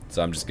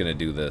 So I'm just gonna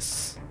do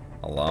this.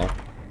 Hello?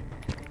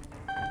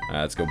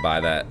 Let's go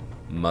buy that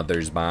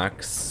mother's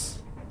box.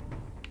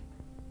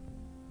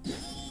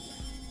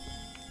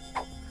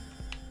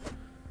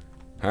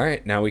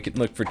 Alright, now we can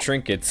look for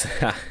trinkets.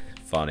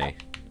 Funny.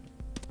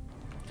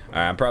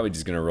 Alright, I'm probably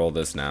just gonna roll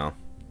this now.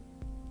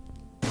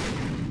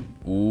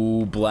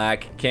 Ooh,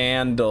 black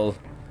candle.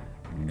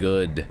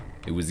 Good.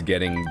 It was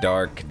getting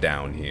dark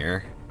down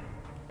here.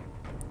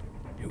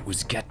 It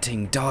was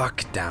getting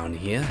dark down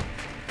here.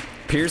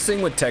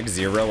 Piercing with tech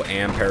 0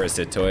 and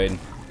parasitoid,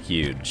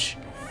 huge.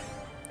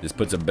 This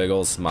puts a big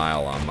old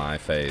smile on my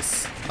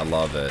face. I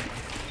love it.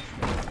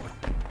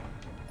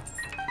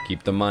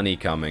 Keep the money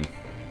coming.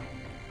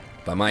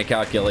 By my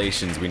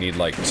calculations, we need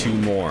like 2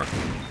 more.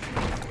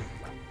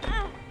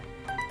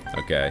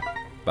 Okay.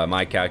 By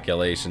my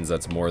calculations,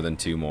 that's more than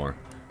 2 more.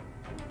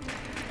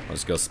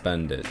 Let's go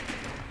spend it.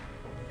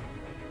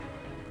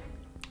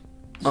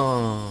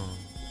 Oh.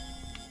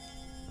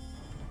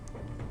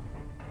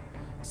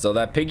 So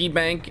that piggy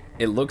bank,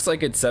 it looks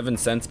like it's 7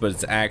 cents, but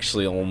it's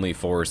actually only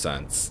 4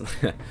 cents.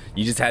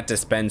 You just had to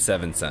spend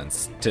 7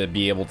 cents to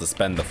be able to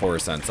spend the 4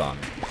 cents on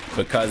it.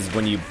 Because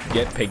when you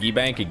get piggy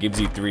bank, it gives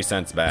you 3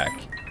 cents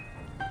back.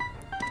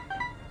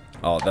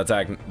 Oh,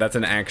 that's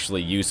an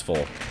actually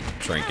useful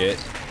trinket.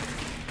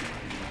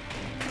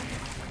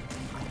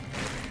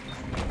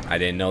 I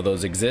didn't know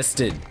those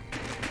existed.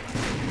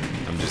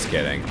 I'm just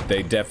kidding.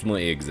 They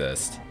definitely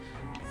exist.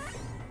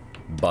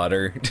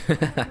 Butter.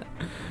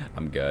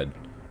 I'm good.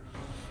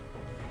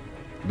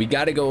 We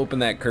gotta go open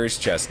that curse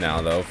chest now,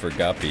 though, for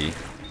Guppy.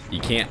 You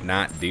can't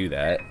not do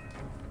that.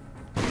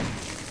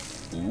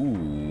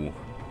 Ooh.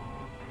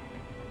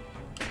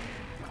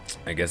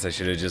 I guess I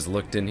should have just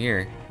looked in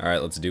here.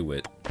 Alright, let's do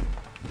it.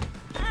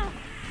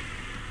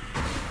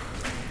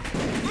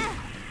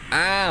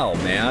 Ow,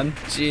 man.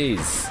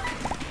 Jeez.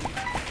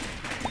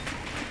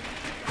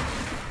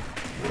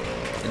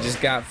 I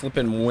just got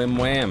flipping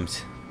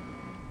whim-whammed.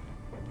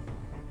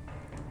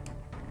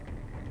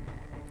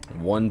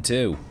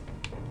 1-2.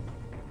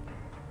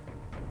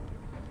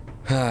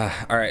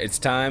 Alright, it's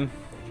time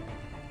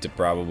to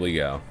probably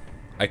go.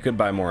 I could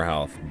buy more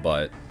health,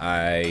 but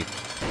I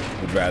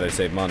would rather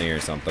save money or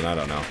something. I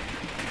don't know.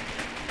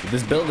 But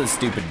this build is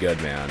stupid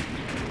good, man.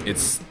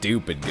 It's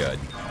stupid good.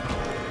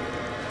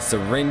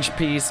 Syringe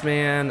piece,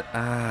 man.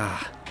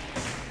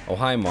 Oh,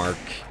 hi, Mark.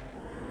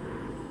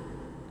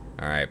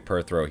 Alright,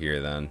 per throw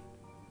here, then.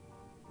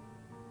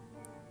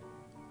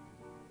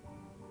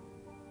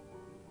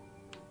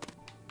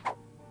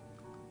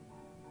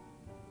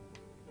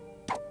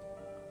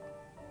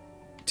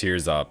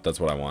 Tears up, that's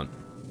what I want.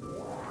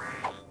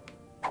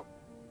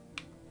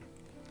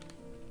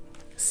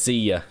 See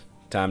ya.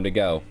 Time to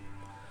go.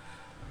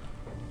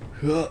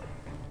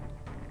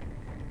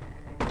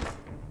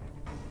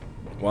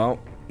 Well,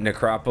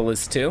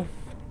 Necropolis 2.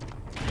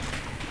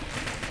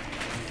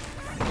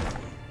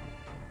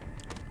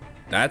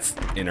 That's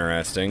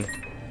interesting.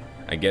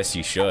 I guess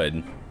you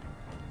should.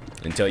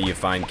 Until you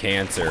find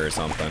cancer or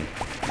something.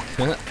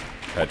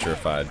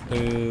 Petrified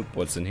poop.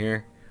 What's in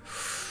here?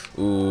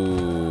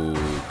 Ooh,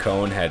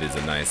 Conehead is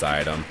a nice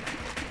item.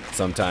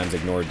 Sometimes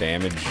ignore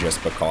damage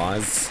just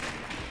because.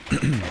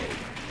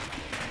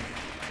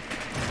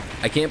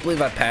 I can't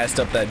believe I passed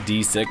up that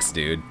D6,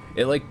 dude.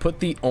 It like put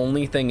the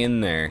only thing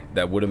in there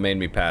that would have made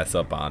me pass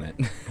up on it.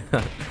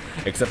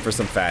 Except for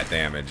some fat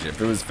damage.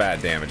 If it was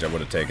fat damage, I would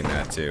have taken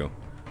that too.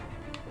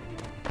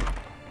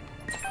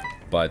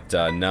 But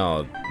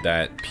no,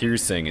 that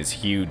piercing is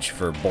huge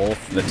for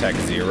both the Tech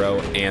Zero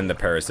and the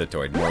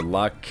Parasitoid. More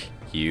luck,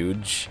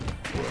 huge.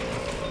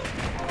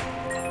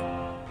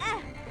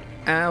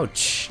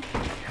 Ouch.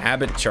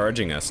 Habit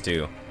charging us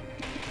too.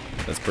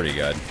 That's pretty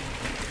good.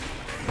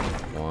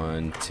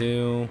 1,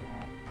 2.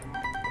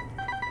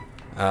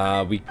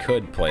 We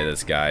could play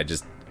this guy,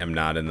 just am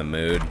not in the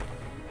mood.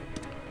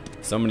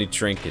 So many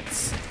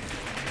trinkets.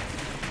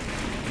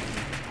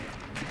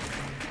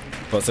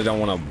 Plus, I don't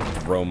want to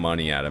throw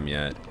money at him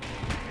yet.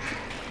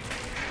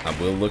 I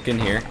will look in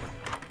here.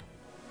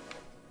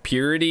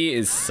 Purity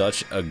is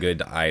such a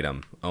good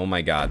item. Oh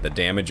my god, the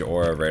damage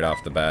aura right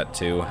off the bat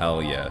too.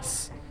 Hell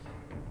yes.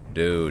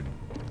 Dude,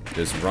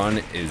 this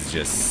run is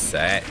just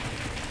set.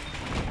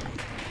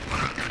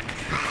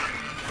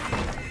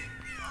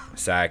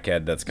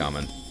 Sackhead, that's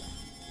coming.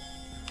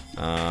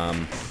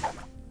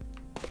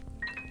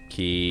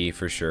 Key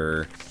for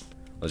sure.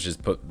 Let's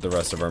just put the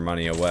rest of our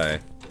money away.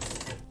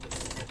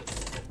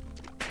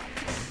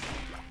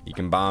 You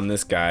can bomb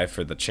this guy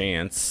for the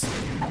chance.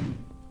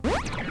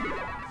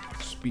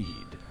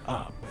 Speed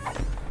up.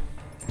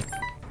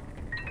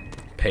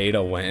 Pay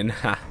to win.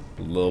 Ha,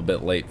 a little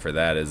bit late for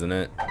that, isn't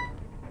it?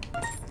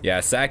 Yeah,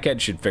 Sackhead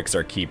should fix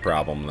our key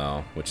problem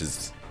though, which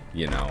is,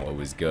 you know,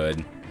 always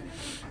good.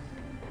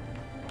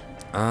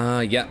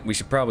 Yeah, we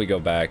should probably go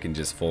back and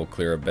just full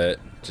clear a bit.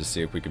 Just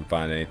see if we can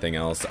find anything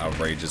else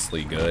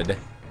outrageously good.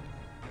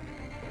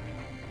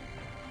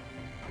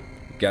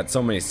 We've got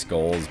so many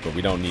skulls, but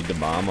we don't need to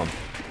bomb them.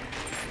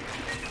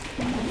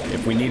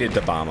 If we needed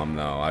to bomb them,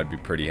 though, I'd be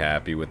pretty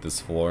happy with this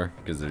floor,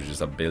 because there's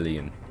just a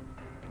billion.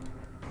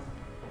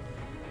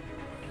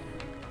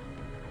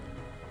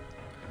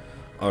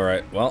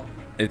 Alright, well,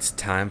 it's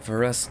time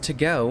for us to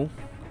go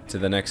to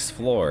the next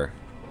floor.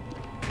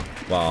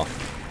 Well,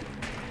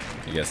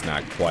 I guess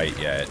not quite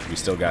yet. We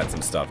still got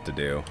some stuff to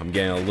do. I'm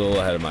getting a little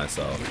ahead of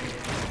myself.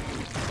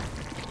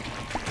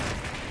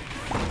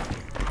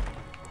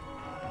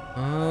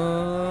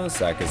 Oh,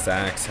 sack of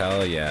sacks,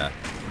 hell yeah.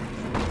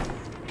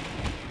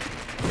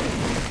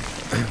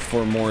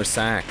 For more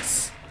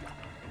sacks.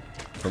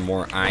 For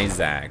more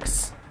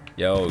Isaacs.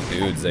 Yo,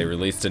 dudes, they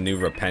released a new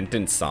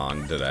Repentance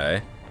song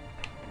today.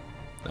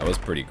 That was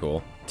pretty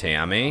cool.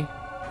 Tammy?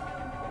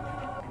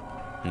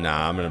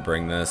 Nah, I'm gonna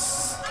bring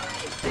this.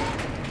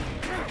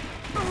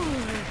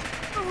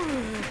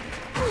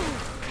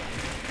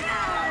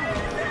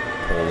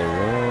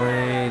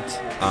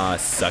 Polaroid.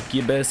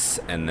 Succubus,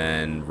 and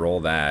then roll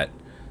that.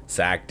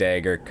 Sack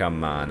Dagger,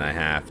 come on, I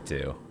have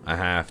to. I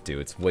have to,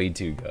 it's way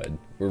too good.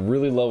 We're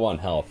really low on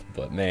health,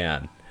 but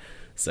man.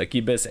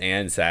 Succubus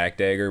and Sack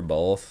Dagger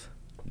both.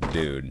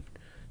 Dude,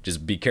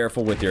 just be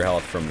careful with your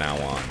health from now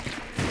on.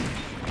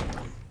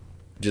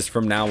 Just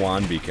from now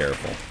on, be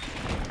careful.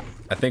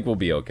 I think we'll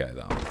be okay,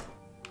 though.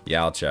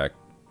 Yeah, I'll check.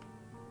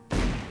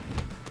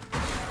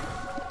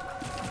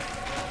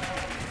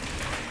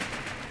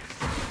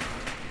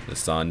 The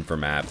sun for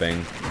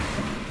mapping.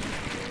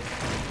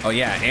 Oh,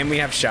 yeah, and we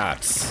have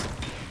shops.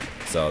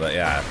 So, that,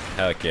 yeah,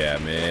 heck yeah,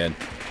 man.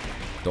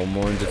 Don't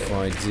mind if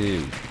I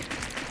do.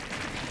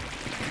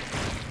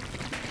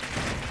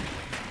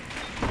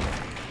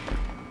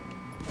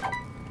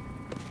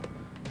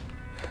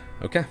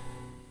 Okay.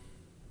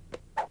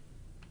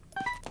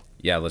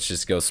 Yeah, let's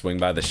just go swing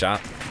by the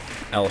shop.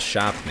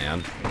 Shop,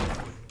 man.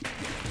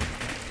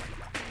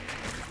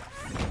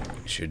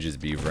 Should just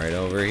be right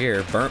over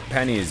here. Burnt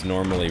Penny is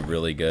normally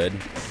really good.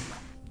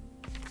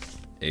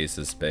 Ace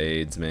of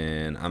Spades,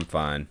 man. I'm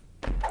fine.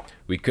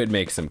 We could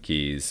make some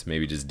keys.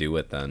 Maybe just do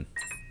it then.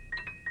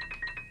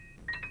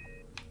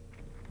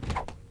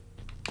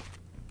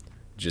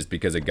 Just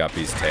because of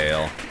Guppy's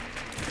tail.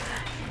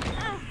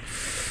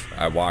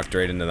 I walked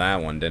right into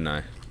that one, didn't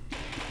I?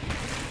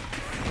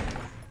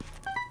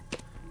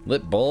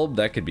 Lit bulb,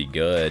 that could be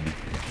good.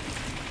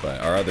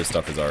 But our other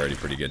stuff is already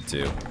pretty good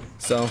too.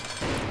 So,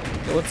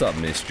 what's up,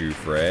 Mr.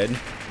 Fred?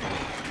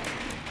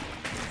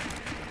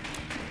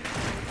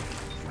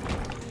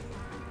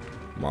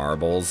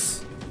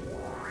 Marbles.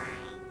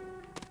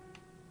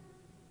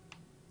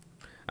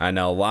 I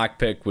know,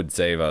 lockpick would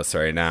save us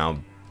right now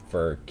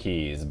for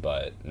keys,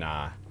 but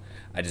nah.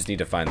 I just need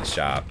to find the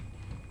shop.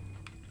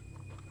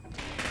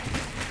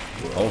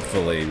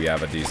 Hopefully we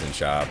have a decent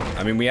shop.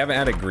 I mean, we haven't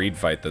had a greed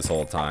fight this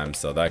whole time,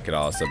 so that could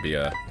also be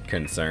a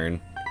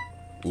concern.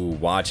 Ooh,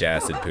 watch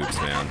acid poops,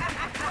 man.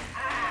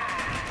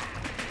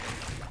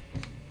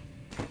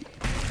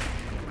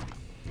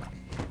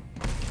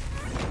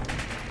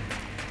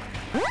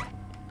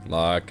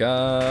 Lock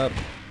up.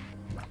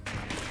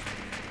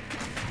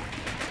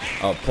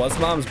 Oh, Plus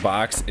Mom's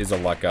box is a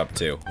luck up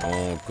too.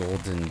 Oh,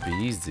 golden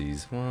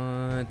beesies.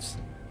 What?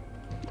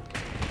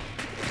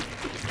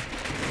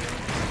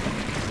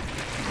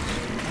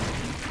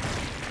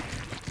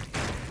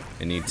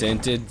 Any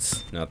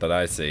tinteds? Not that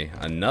I see.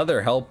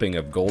 Another helping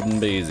of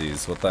golden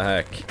beesies. What the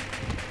heck?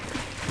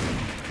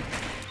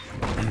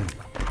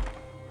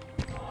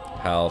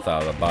 Health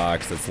out of the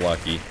box. That's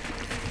lucky.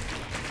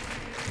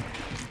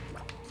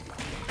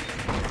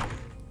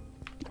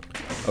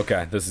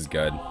 Okay, this is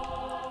good.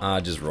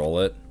 Just roll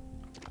it.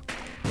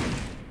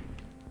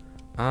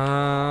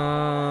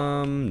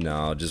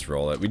 No, just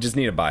roll it. We just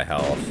need to buy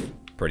health,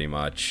 pretty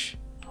much.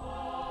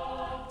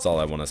 That's all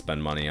I want to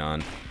spend money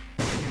on.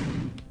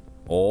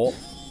 Oh.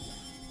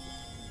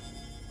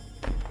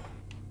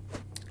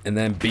 And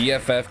then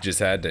BFF just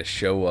had to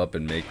show up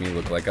and make me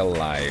look like a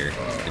liar.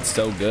 It's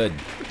so good.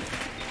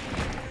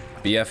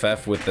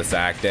 BFF with the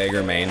sack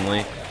dagger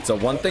mainly. So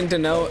one thing to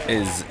note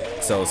is,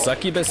 so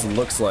Succubus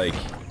looks like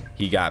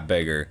he got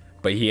bigger,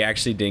 but he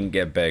actually didn't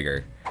get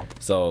bigger.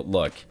 So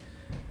look,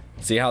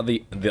 see how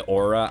the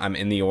aura, I'm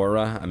in the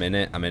aura, I'm in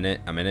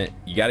it.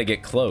 You gotta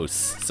get close.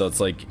 So it's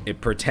like,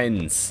 it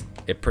pretends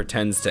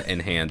to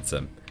enhance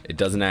him. It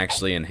doesn't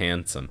actually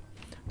enhance him.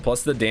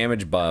 Plus the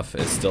damage buff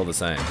is still the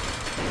same.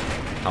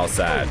 How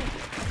sad.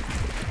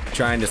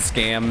 Trying to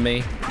scam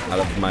me out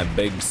of my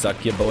big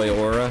Succuboy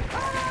aura.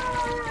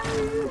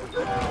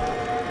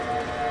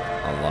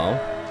 Hello?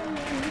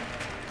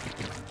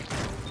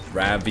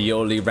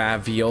 Ravioli,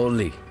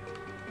 ravioli.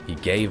 He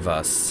gave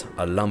us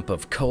a lump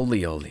of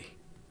colioli.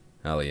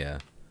 Hell yeah.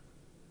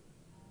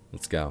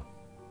 Let's go.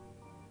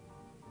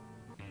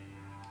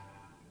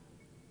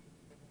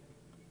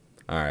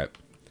 Alright.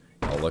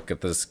 Oh, look at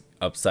this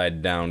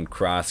upside down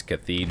cross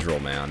cathedral,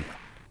 man.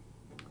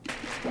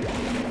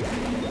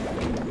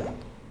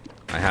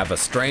 I have a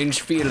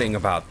strange feeling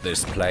about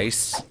this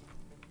place.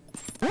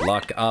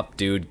 Luck up,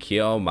 dude.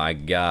 Oh my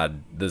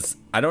god. This,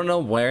 I don't know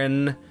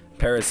when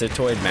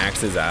Parasitoid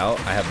maxes out.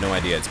 I have no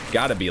idea. It's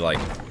gotta be like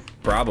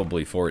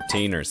probably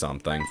 14 or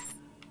something.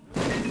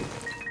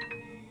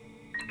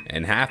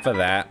 And half of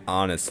that,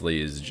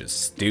 honestly, is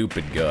just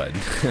stupid good.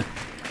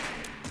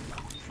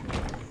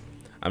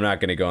 I'm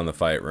not gonna go in the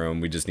fight room.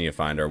 We just need to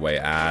find our way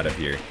out of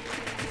here.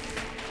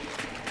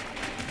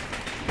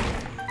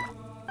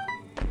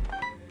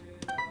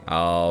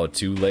 Oh,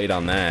 too late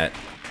on that.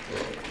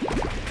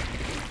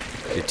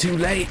 You're too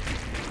late.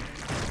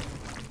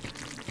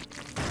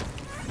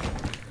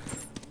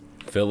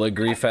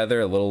 Filigree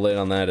feather, a little late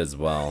on that as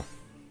well.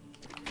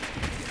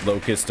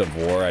 Locust of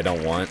War, I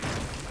don't want.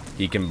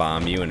 He can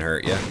bomb you and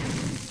hurt you.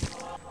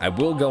 I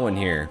will go in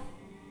here.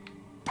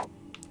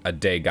 A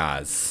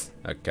Degaz.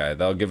 Okay,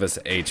 that'll give us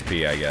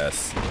HP, I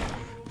guess.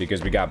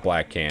 Because we got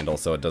Black Candle,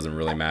 so it doesn't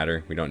really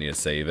matter. We don't need to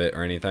save it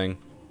or anything.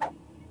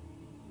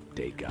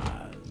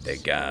 Degaz.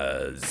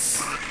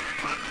 Degaz.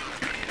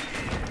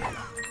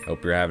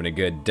 Hope you're having a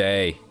good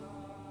day,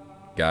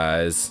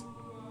 guys.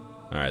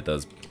 Alright,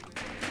 those...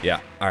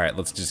 Yeah, alright,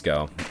 let's just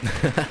go.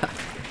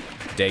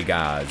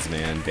 Degaz,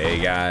 man.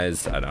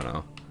 Degaz. I don't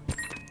know.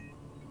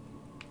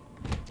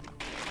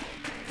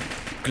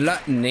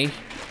 Gluttony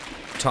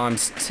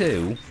times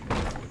 2.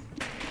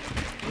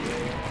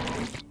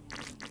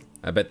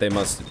 I bet they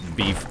must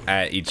beef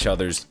at each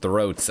other's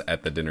throats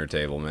at the dinner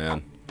table,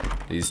 man.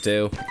 These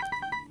two.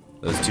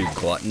 Those two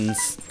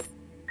gluttons.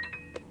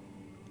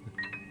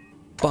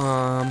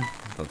 Bomb.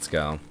 Let's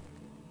go.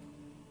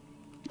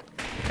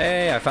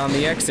 Hey, I found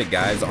the exit,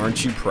 guys.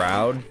 Aren't you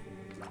proud?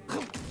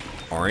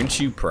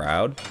 Aren't you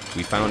proud?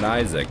 We found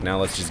Isaac.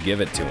 Now let's just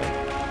give it to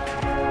him.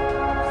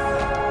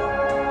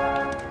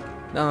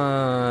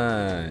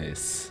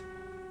 Nice.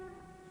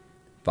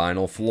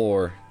 Final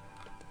floor.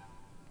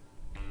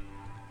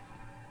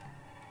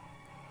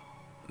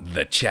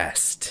 The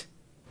chest.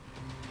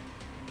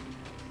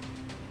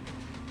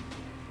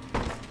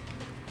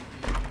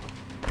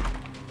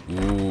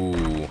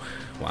 Ooh,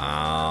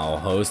 wow.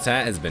 Host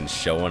hat has been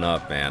showing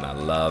up, man. I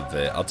love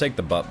it. I'll take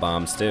the butt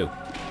bombs too.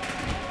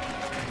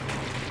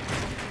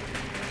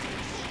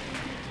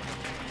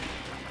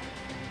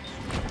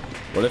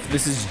 What if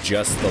this is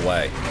just the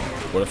way?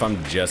 What if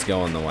I'm just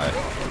going the way?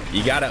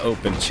 You gotta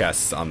open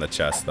chests on the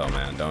chest though,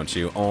 man, don't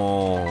you?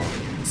 Oh,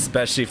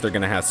 especially if they're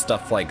gonna have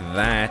stuff like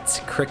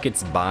that.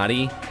 Cricket's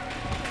body.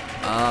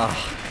 Ah,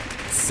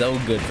 so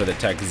good for the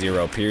Tech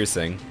Zero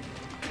piercing.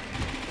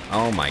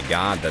 Oh my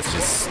god, that's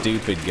just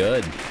stupid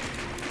good.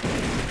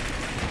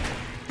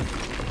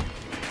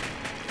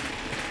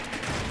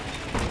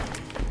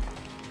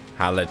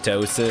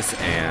 Halitosis,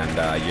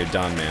 and you're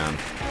done, man.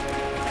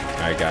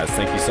 Alright guys,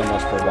 thank you so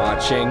much for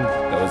watching.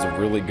 That was a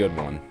really good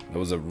one. That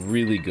was a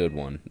really good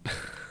one.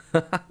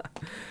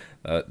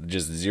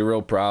 Just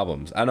zero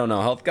problems. I don't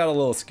know, health got a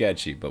little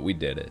sketchy, but we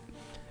did it.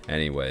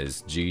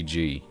 Anyways,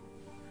 GG.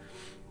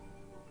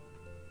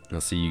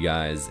 I'll see you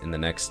guys in the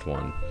next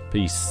one.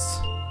 Peace.